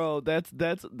 bro. That's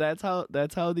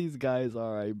how these guys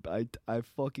are. I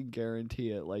fucking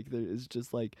guarantee it. Like, it's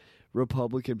just like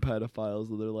Republican pedophiles,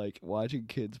 and they're like watching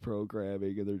kids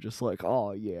programming, and they're just like,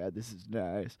 "Oh yeah, this is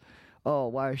nice." Oh,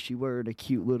 why is she wearing a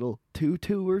cute little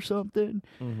tutu or something?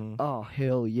 Mm-hmm. Oh,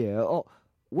 hell yeah. Oh,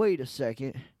 wait a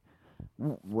second.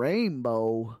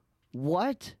 Rainbow?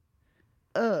 What?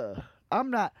 I'm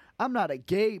not a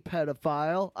gay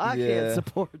pedophile. I can't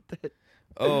support that.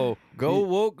 Oh,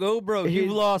 go, bro. You've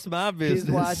lost my business.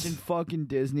 He's watching fucking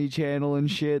Disney Channel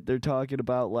and shit. They're talking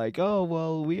about like, oh,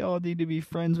 well, we all need to be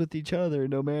friends with each other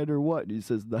no matter what. And he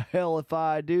says, the hell if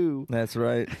I do. That's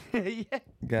right. Yeah.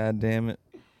 God damn it.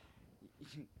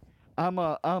 I'm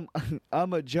a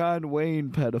John Wayne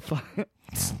pedophile.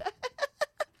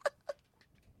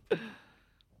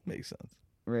 Makes sense.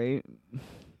 Right?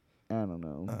 I don't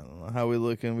know. How we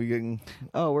looking? We getting...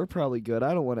 Oh, we're probably good.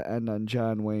 I don't want to end on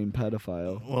John Wayne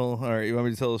pedophile. Well, all right. You want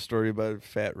me to tell a story about a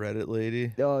fat Reddit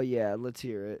lady? Oh, yeah. Let's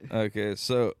hear it. Okay,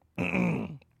 so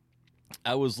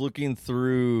I was looking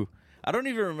through... I don't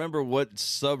even remember what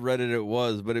subreddit it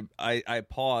was, but I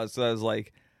paused. So I was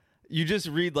like... You just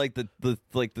read like the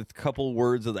couple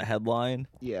words of the headline.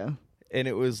 Yeah. And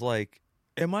it was like,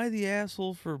 am I the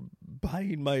asshole for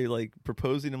buying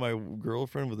proposing to my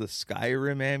girlfriend with a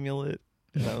Skyrim amulet?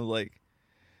 And I was like,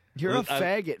 you're a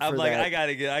faggot. I'm for like, that.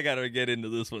 I gotta get into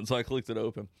this one. So I clicked it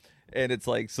open. And it's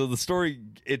like, so the story,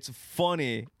 it's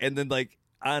funny. And then like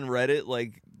on Reddit,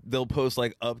 like they'll post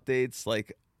like updates,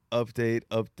 like update,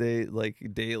 like a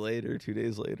day later, 2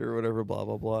 days later, or whatever, blah,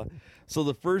 blah, blah. So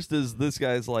the first is this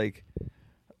guy's like,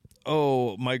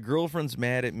 oh, my girlfriend's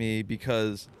mad at me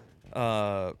because,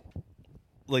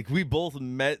 like, we both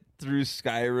met through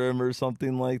Skyrim or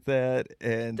something like that.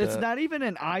 And it's not even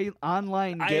an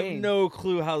online game. I have no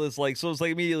clue how this, like, so it's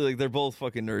like immediately, like, they're both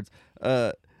fucking nerds.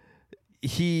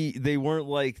 They weren't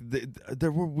like,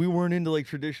 we weren't into like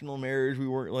traditional marriage. We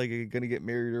weren't like gonna get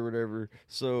married or whatever.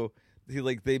 So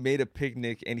they made a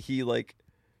picnic, and he like,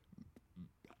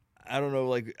 I don't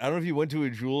know if he went to a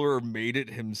jeweler or made it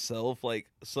himself, like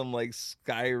some like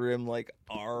Skyrim like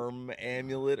arm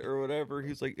amulet or whatever.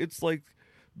 He's like, it's like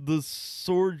the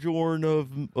sojourn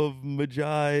of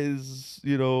Magi's,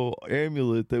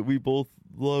 amulet that we both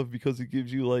love because it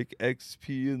gives you like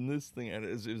XP in this thing, and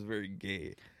it was very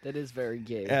gay. That is very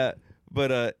gay.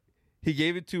 But he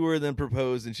gave it to her, then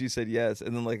proposed, and she said yes.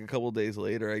 And then like a couple days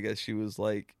later, I guess she was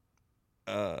like,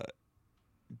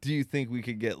 do you think we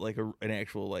could get like an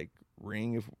actual like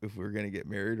ring if we're gonna get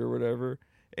married or whatever?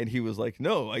 And he was like,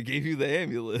 no, I gave you the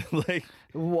amulet. Like,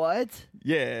 what?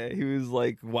 Yeah, he was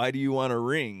like, why do you want a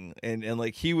ring? And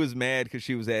like he was mad because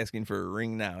she was asking for a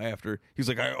ring now. After he was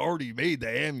like, I already made the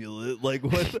amulet. Like,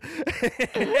 what?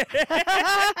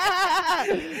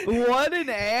 What an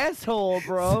asshole,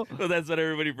 bro. So that's what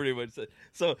everybody pretty much said.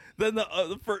 So then this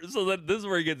is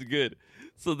where it gets good.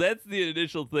 So that's the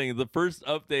initial thing. The first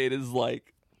update is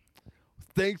like,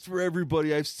 thanks for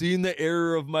everybody. I've seen the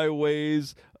error of my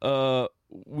ways.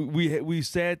 We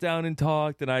sat down and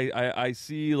talked, and I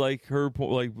see like her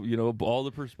all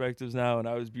the perspectives now, and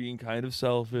I was being kind of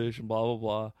selfish and blah blah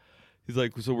blah. He's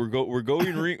like, so we're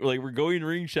going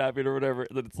ring shopping or whatever.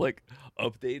 And then it's like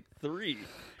update 3,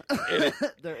 and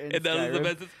that was the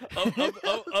message.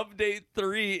 Update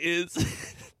 3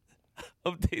 is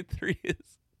update 3 is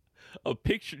a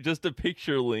picture, just a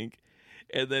picture link,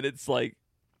 and then it's like,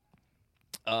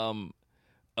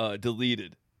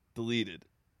 deleted,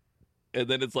 and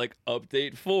then it's like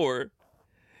update 4.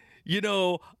 You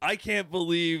know, I can't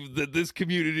believe that this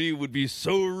community would be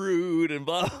so rude and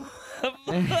blah.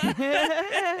 And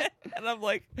I'm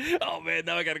like, oh man,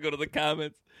 now I got to go to the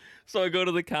comments. So I go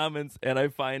to the comments and I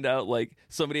find out like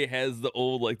somebody has the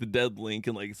old like the dead link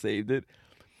and like saved it.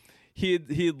 He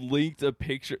had linked a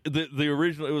picture. The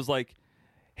original, it was like,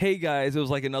 hey guys, it was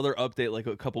like another update like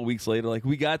a couple weeks later, like,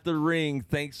 we got the ring,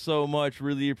 thanks so much,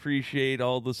 really appreciate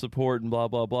all the support and blah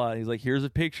blah blah. And he's like, here's a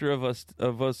picture of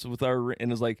us with our ring.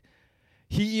 And it's like,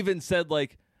 he even said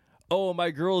like, oh,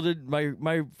 my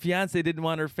fiance didn't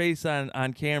want her face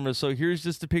on camera, so here's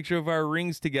just a picture of our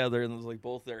rings together. And it was like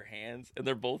both their hands, and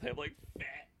they both have like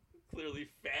clearly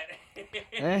fat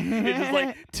hands. It's just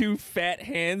like 2 fat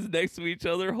hands next to each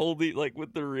other holding like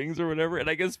with the rings or whatever. And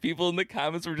I guess people in the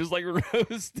comments were just like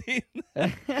roasting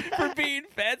for being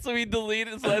fat, so he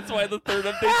deleted it. So that's why the third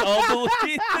update's all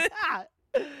deleted.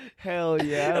 Hell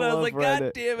yeah. And I was like, Reddit.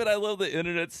 God damn it, I love the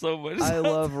internet so much. I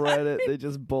love Reddit. They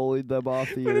just bullied them off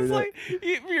the but internet. it's like,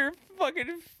 if you're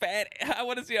fucking fat, I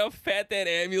want to see how fat that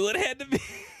amulet had to be.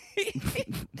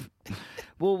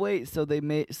 Well, wait. So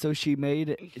he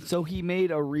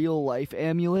made a real life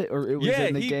amulet, or it was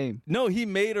in the game? No, he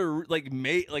made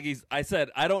I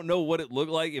said, I don't know what it looked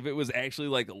like, if it was actually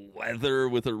like leather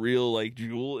with a real like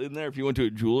jewel in there, if he went to a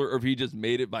jeweler, or if he just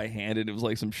made it by hand and it was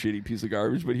like some shitty piece of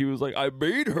garbage. But he was like, I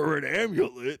made her an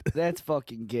amulet. That's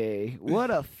fucking gay.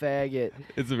 What a faggot.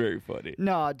 It's very funny.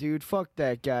 Nah, dude, fuck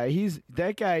that guy.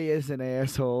 That guy is an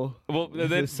asshole. Well,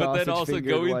 then also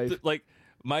going like.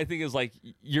 My thing is like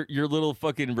your little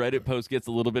fucking Reddit post gets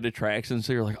a little bit of traction,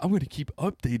 so you're like, I'm going to keep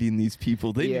updating these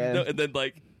people. They need to know. And then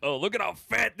like, oh, look at how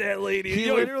fat that lady is.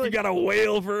 You got a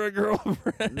whale for a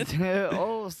girlfriend.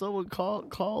 Oh, someone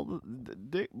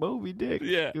called Dick Moby Dick.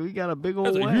 Yeah, we got a big old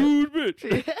That's whale. a huge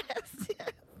bitch.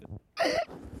 Yes.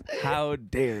 How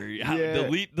dare you?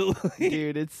 Delete.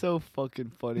 Dude, it's so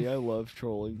fucking funny. I love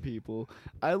trolling people.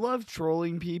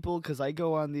 Because I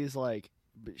go on these like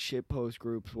shit post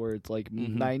groups where it's like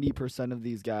 90% of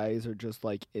these guys are just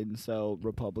like incel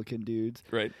Republican dudes.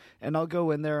 Right. And I'll go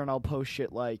in there and I'll post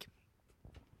shit like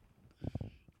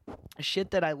shit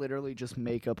that I literally just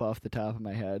make up off the top of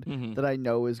my head that I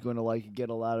know is going to like get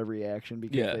a lot of reaction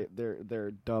because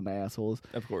they're dumb assholes.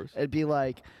 Of course. It'd be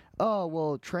like, oh,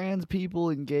 well, trans people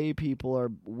and gay people are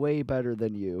way better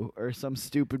than you, or some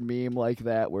stupid meme like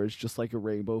that where it's just like a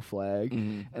rainbow flag,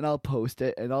 and I'll post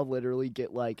it, and I'll literally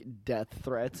get like death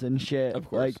threats and shit. Of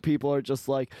course. Like people are just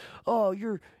like, oh,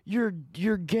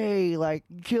 you're gay, like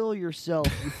kill yourself,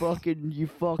 you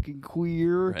fucking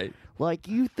queer. Right. Like,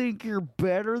 you think you're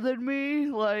better than me?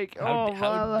 Like,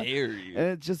 how dare you? And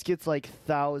it just gets like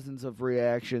thousands of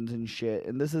reactions and shit.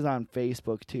 And this is on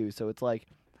Facebook too, so it's like,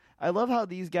 I love how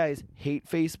these guys hate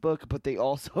Facebook, but they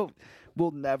also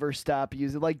will never stop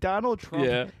using. Like Donald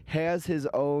Trump has his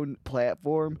own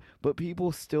platform, but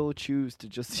people still choose to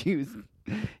just use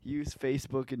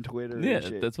Facebook and Twitter. Yeah, and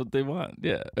shit. That's what they want.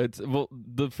 Yeah, the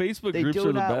Facebook groups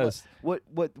are the best.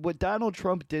 What Donald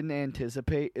Trump didn't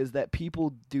anticipate is that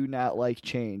people do not like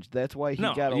change. That's why he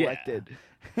got elected.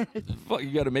 Fuck, you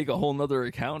got to make a whole nother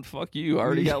account. Fuck you. I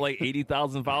already got like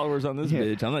 80,000 followers on this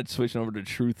bitch. I'm not switching over to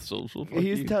Truth Social.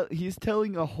 Fuck he's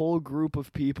telling a whole group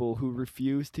of people who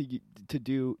refuse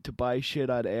to buy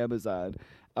shit on Amazon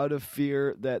out of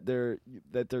fear that their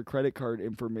credit card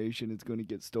information is going to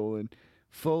get stolen,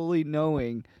 fully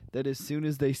knowing that as soon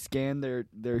as they scan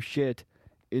their shit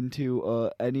into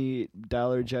any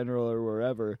Dollar General or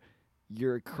wherever,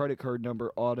 your credit card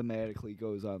number automatically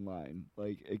goes online.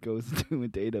 Like, it goes to a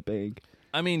data bank.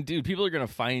 I mean, dude, people are going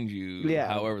to find you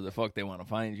however the fuck they want to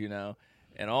find you now.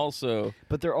 And also...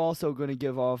 But they're also going to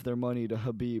give off their money to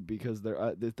Habib because they're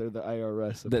the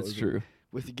IRS. Supposedly, that's true.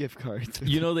 With gift cards.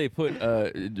 You know, they put...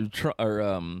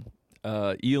 Elon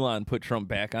put Trump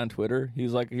back on Twitter.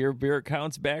 He's like, your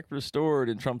account's back restored.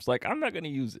 And Trump's like, I'm not going to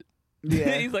use it.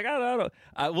 Yeah, he's like, I don't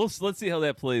know. Let's see how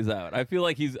that plays out. I feel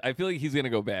like he's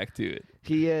gonna go back to it.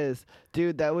 He is,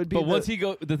 dude. That would be. But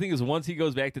the thing is, once he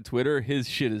goes back to Twitter, his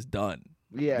shit is done.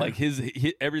 Yeah, like his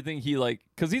everything he like,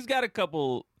 because he's got a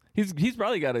couple. He's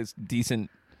probably got a decent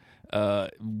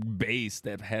base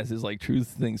that has his like truth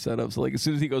thing set up. So like, as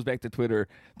soon as he goes back to Twitter,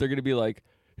 they're gonna be like,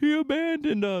 he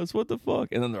abandoned us. What the fuck?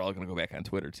 And then they're all gonna go back on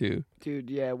Twitter too. Dude,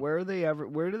 yeah. Where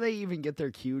do they even get their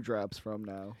Q drops from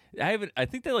now? I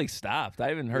think they like stopped. I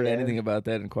haven't heard anything about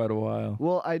that in quite a while.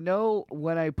 Well, I know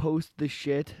when I post the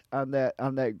shit on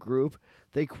that group,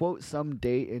 they quote some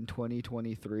date in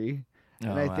 2023,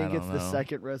 And I think it's the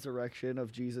second resurrection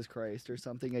of Jesus Christ or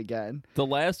something again. The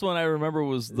last one I remember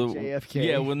was the JFK.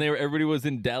 Yeah, when everybody was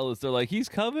in Dallas, they're like, he's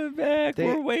coming back.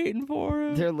 We're waiting for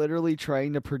him. They're literally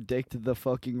trying to predict the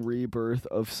fucking rebirth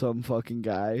of some fucking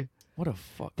guy. What a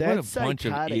fuck! That's what a bunch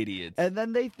psychotic. of idiots. And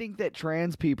then they think that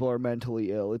trans people are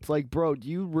mentally ill. It's like, bro, do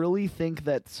you really think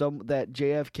that that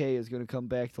JFK is going to come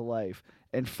back to life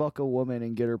and fuck a woman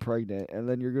and get her pregnant, and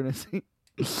then you're going to see?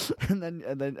 and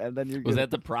then you're was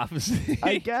that the prophecy?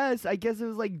 I guess it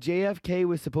was like JFK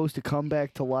was supposed to come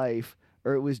back to life,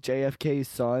 or it was JFK's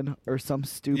son, or some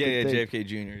stupid thing. JFK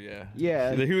Jr.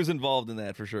 Yeah, he was involved in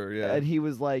that for sure. Yeah, and he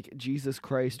was like Jesus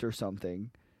Christ or something.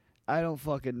 I don't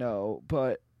fucking know,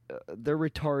 but they're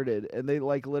retarded, and they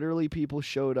like literally people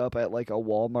showed up at like a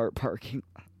Walmart parking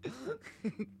lot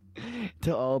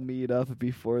to all meet up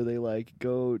before they like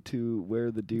go to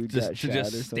where the dude got shot or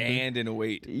something. Stand and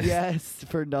wait. Yes,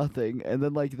 for nothing. And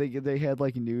then like they had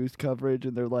like news coverage,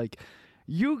 and they're like,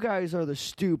 "You guys are the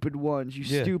stupid ones, you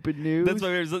stupid news." That's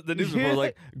why the news report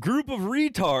like, group of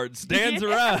retards stands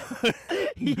around.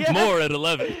 More at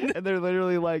 11. And they're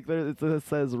literally like, it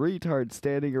says retard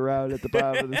standing around at the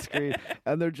bottom of the screen,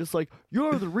 and they're just like,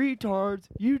 "You're the retards,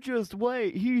 you just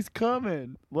wait, he's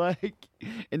coming." Like,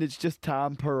 and it's just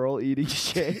Tom Pearl eating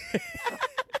shit.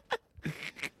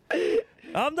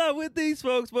 I'm not with these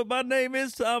folks, but my name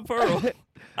is Tom Pearl.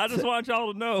 I just want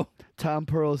y'all to know. Tom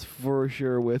Pearl's for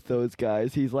sure with those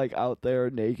guys. He's like out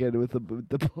there naked with the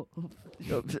bowl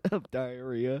of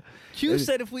diarrhea. Q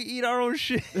said if we eat our own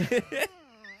shit,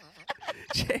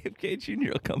 JFK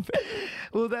Jr. will come back.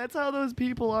 Well, that's how those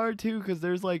people are too, because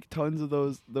there's like tons of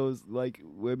those like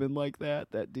women like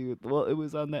that do. Well, it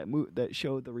was on that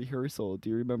show, The Rehearsal. Do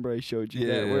you remember I showed you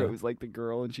that where it was like the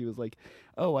girl and she was like,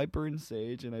 "Oh, I burn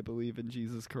sage and I believe in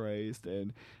Jesus Christ,"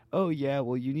 and "Oh yeah,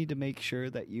 well you need to make sure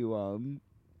that you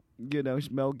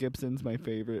Mel Gibson's my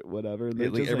favorite, whatever."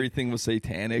 And like everything was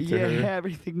satanic to her. Yeah,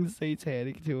 everything was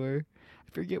satanic to her.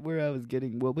 I forget where I was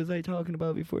getting. What was I talking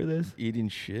about before this? Eating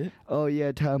shit? Oh,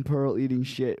 yeah, Tom Pearl eating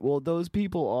shit. Well, those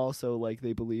people also, like,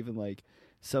 they believe in, like,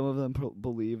 some of them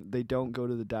believe, they don't go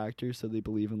to the doctor, so they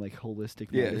believe in, like,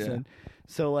 holistic medicine. Yeah.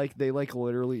 So, like, they, like,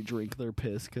 literally drink their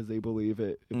piss because they believe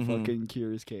it fucking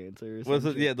cures cancer.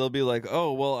 They'll be like,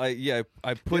 "Oh, well, I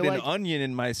put an onion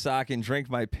in my sock and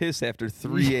drank my piss after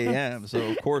 3 a.m., so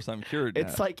of course I'm cured now."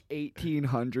 It's like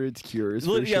 1800s cures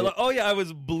for shit. Like, "Oh, yeah, I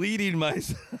was bleeding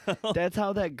myself." That's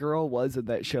how that girl was in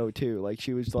that show, too. Like,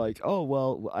 she was like, "Oh,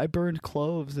 well, I burned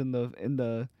cloves in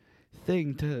the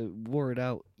thing to ward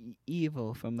out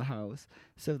evil from the house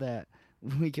so that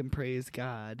we can praise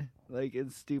God." Like,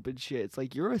 it's stupid shit. It's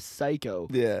like, you're a psycho.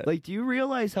 Yeah. Like, do you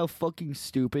realize how fucking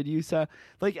stupid you sound?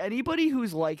 Like, anybody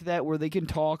who's like that, where they can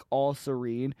talk all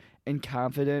serene and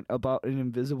confident about an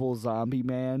invisible zombie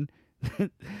man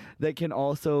that can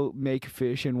also make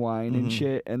fish and wine and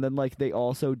shit, and then, like, they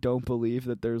also don't believe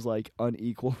that there's, like,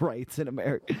 unequal rights in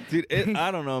America. Dude,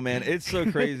 I don't know, man. It's so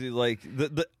crazy. Like,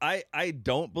 I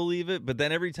don't believe it, but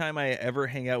then every time I ever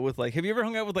hang out with, like, have you ever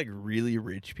hung out with, like, really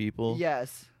rich people?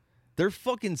 Yes. They're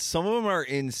fucking, some of them are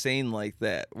insane like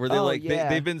that, where they're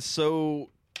they've been so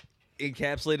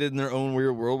encapsulated in their own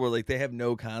weird world where, like, they have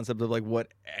no concept of, like, what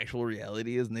actual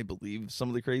reality is, and they believe some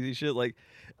of the crazy shit. Like,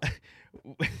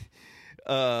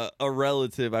 a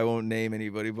relative, I won't name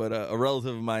anybody, but a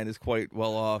relative of mine is quite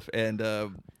well off, and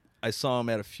I saw him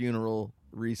at a funeral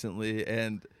recently,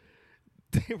 and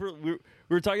we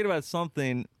were talking about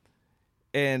something,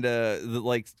 and they're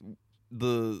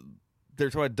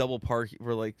talking about double parking.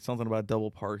 We're like, something about double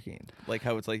parking, like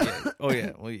how it's like, yeah, oh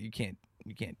yeah, well, you can't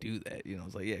do that,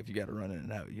 It's like, yeah, if you got to run in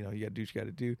and out, you got to do what you got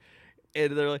to do.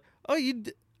 And they're like, "Oh, I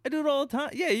do it all the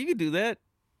time." Yeah, you can do that.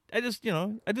 I just,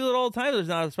 I do it all the time. There's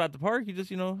not a spot to park. You just,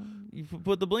 you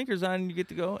put the blinkers on and you get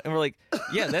to go. And we're like,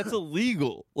 yeah, that's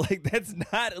illegal. Like, that's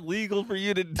not illegal for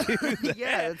you to do that.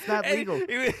 Yeah, it's not legal.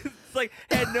 It's like,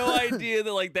 had no idea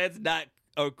that, like, that's not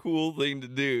a cool thing to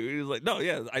do. He was like, "No,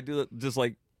 yeah, I do it just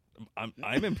like,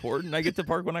 I'm important. I get to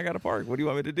park when I got to park. What do you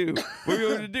want me to do? What do you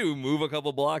want me to do? Move a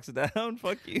couple blocks down?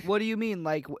 Fuck you." What do you mean?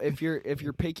 Like, if you're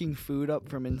picking food up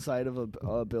from inside of a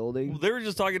building? Well, they were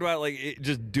just talking about, like,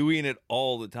 just doing it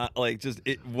all the time. Like, just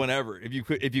whenever. If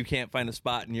you can't find a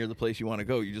spot near the place you want to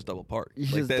go, you just double park. You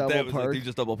just double park. You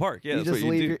just double park. Yeah, you that's just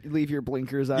what you leave your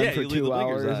blinkers on for 2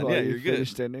 hours while you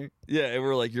finish dinner. Yeah, and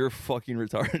we're like, "You're fucking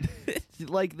retarded."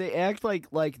 Like, they act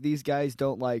like these guys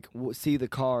don't, like, see the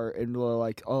car and they're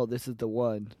like, "Oh, this is the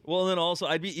one." Well, then also,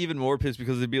 I'd be even more pissed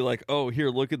because they'd be like, "Oh, here,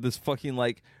 look at this fucking,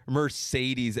 like,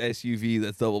 Mercedes SUV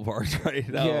that's double parked right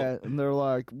now." Yeah, and they're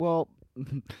like, "Well,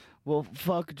 Well,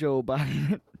 fuck Joe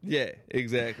Biden. Yeah,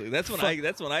 exactly. That's when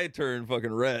I turn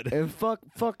fucking red. And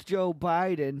fuck Joe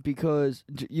Biden because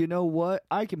you know what?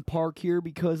 I can park here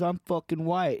because I'm fucking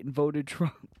white and voted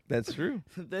Trump. That's true.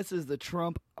 This is the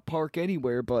Trump park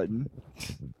anywhere button.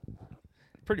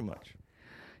 Pretty much.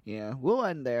 Yeah, we'll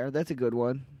end there. That's a good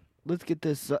one. Let's get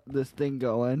this thing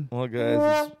going. Well,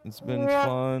 guys, it's been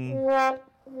fun.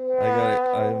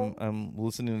 I'm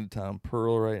listening to Tom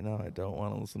Pearl right now. I don't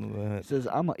want to listen to that. It says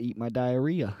I'm gonna eat my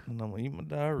diarrhea. And I'm gonna eat my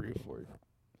diarrhea for you.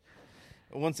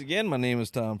 Once again, my name is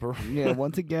Tom Pearl. Yeah,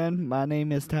 once again, my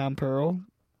name is Tom Pearl,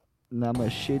 and I'm a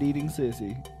shit-eating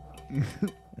sissy.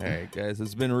 All right, guys,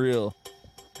 it's been real.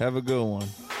 Have a good one.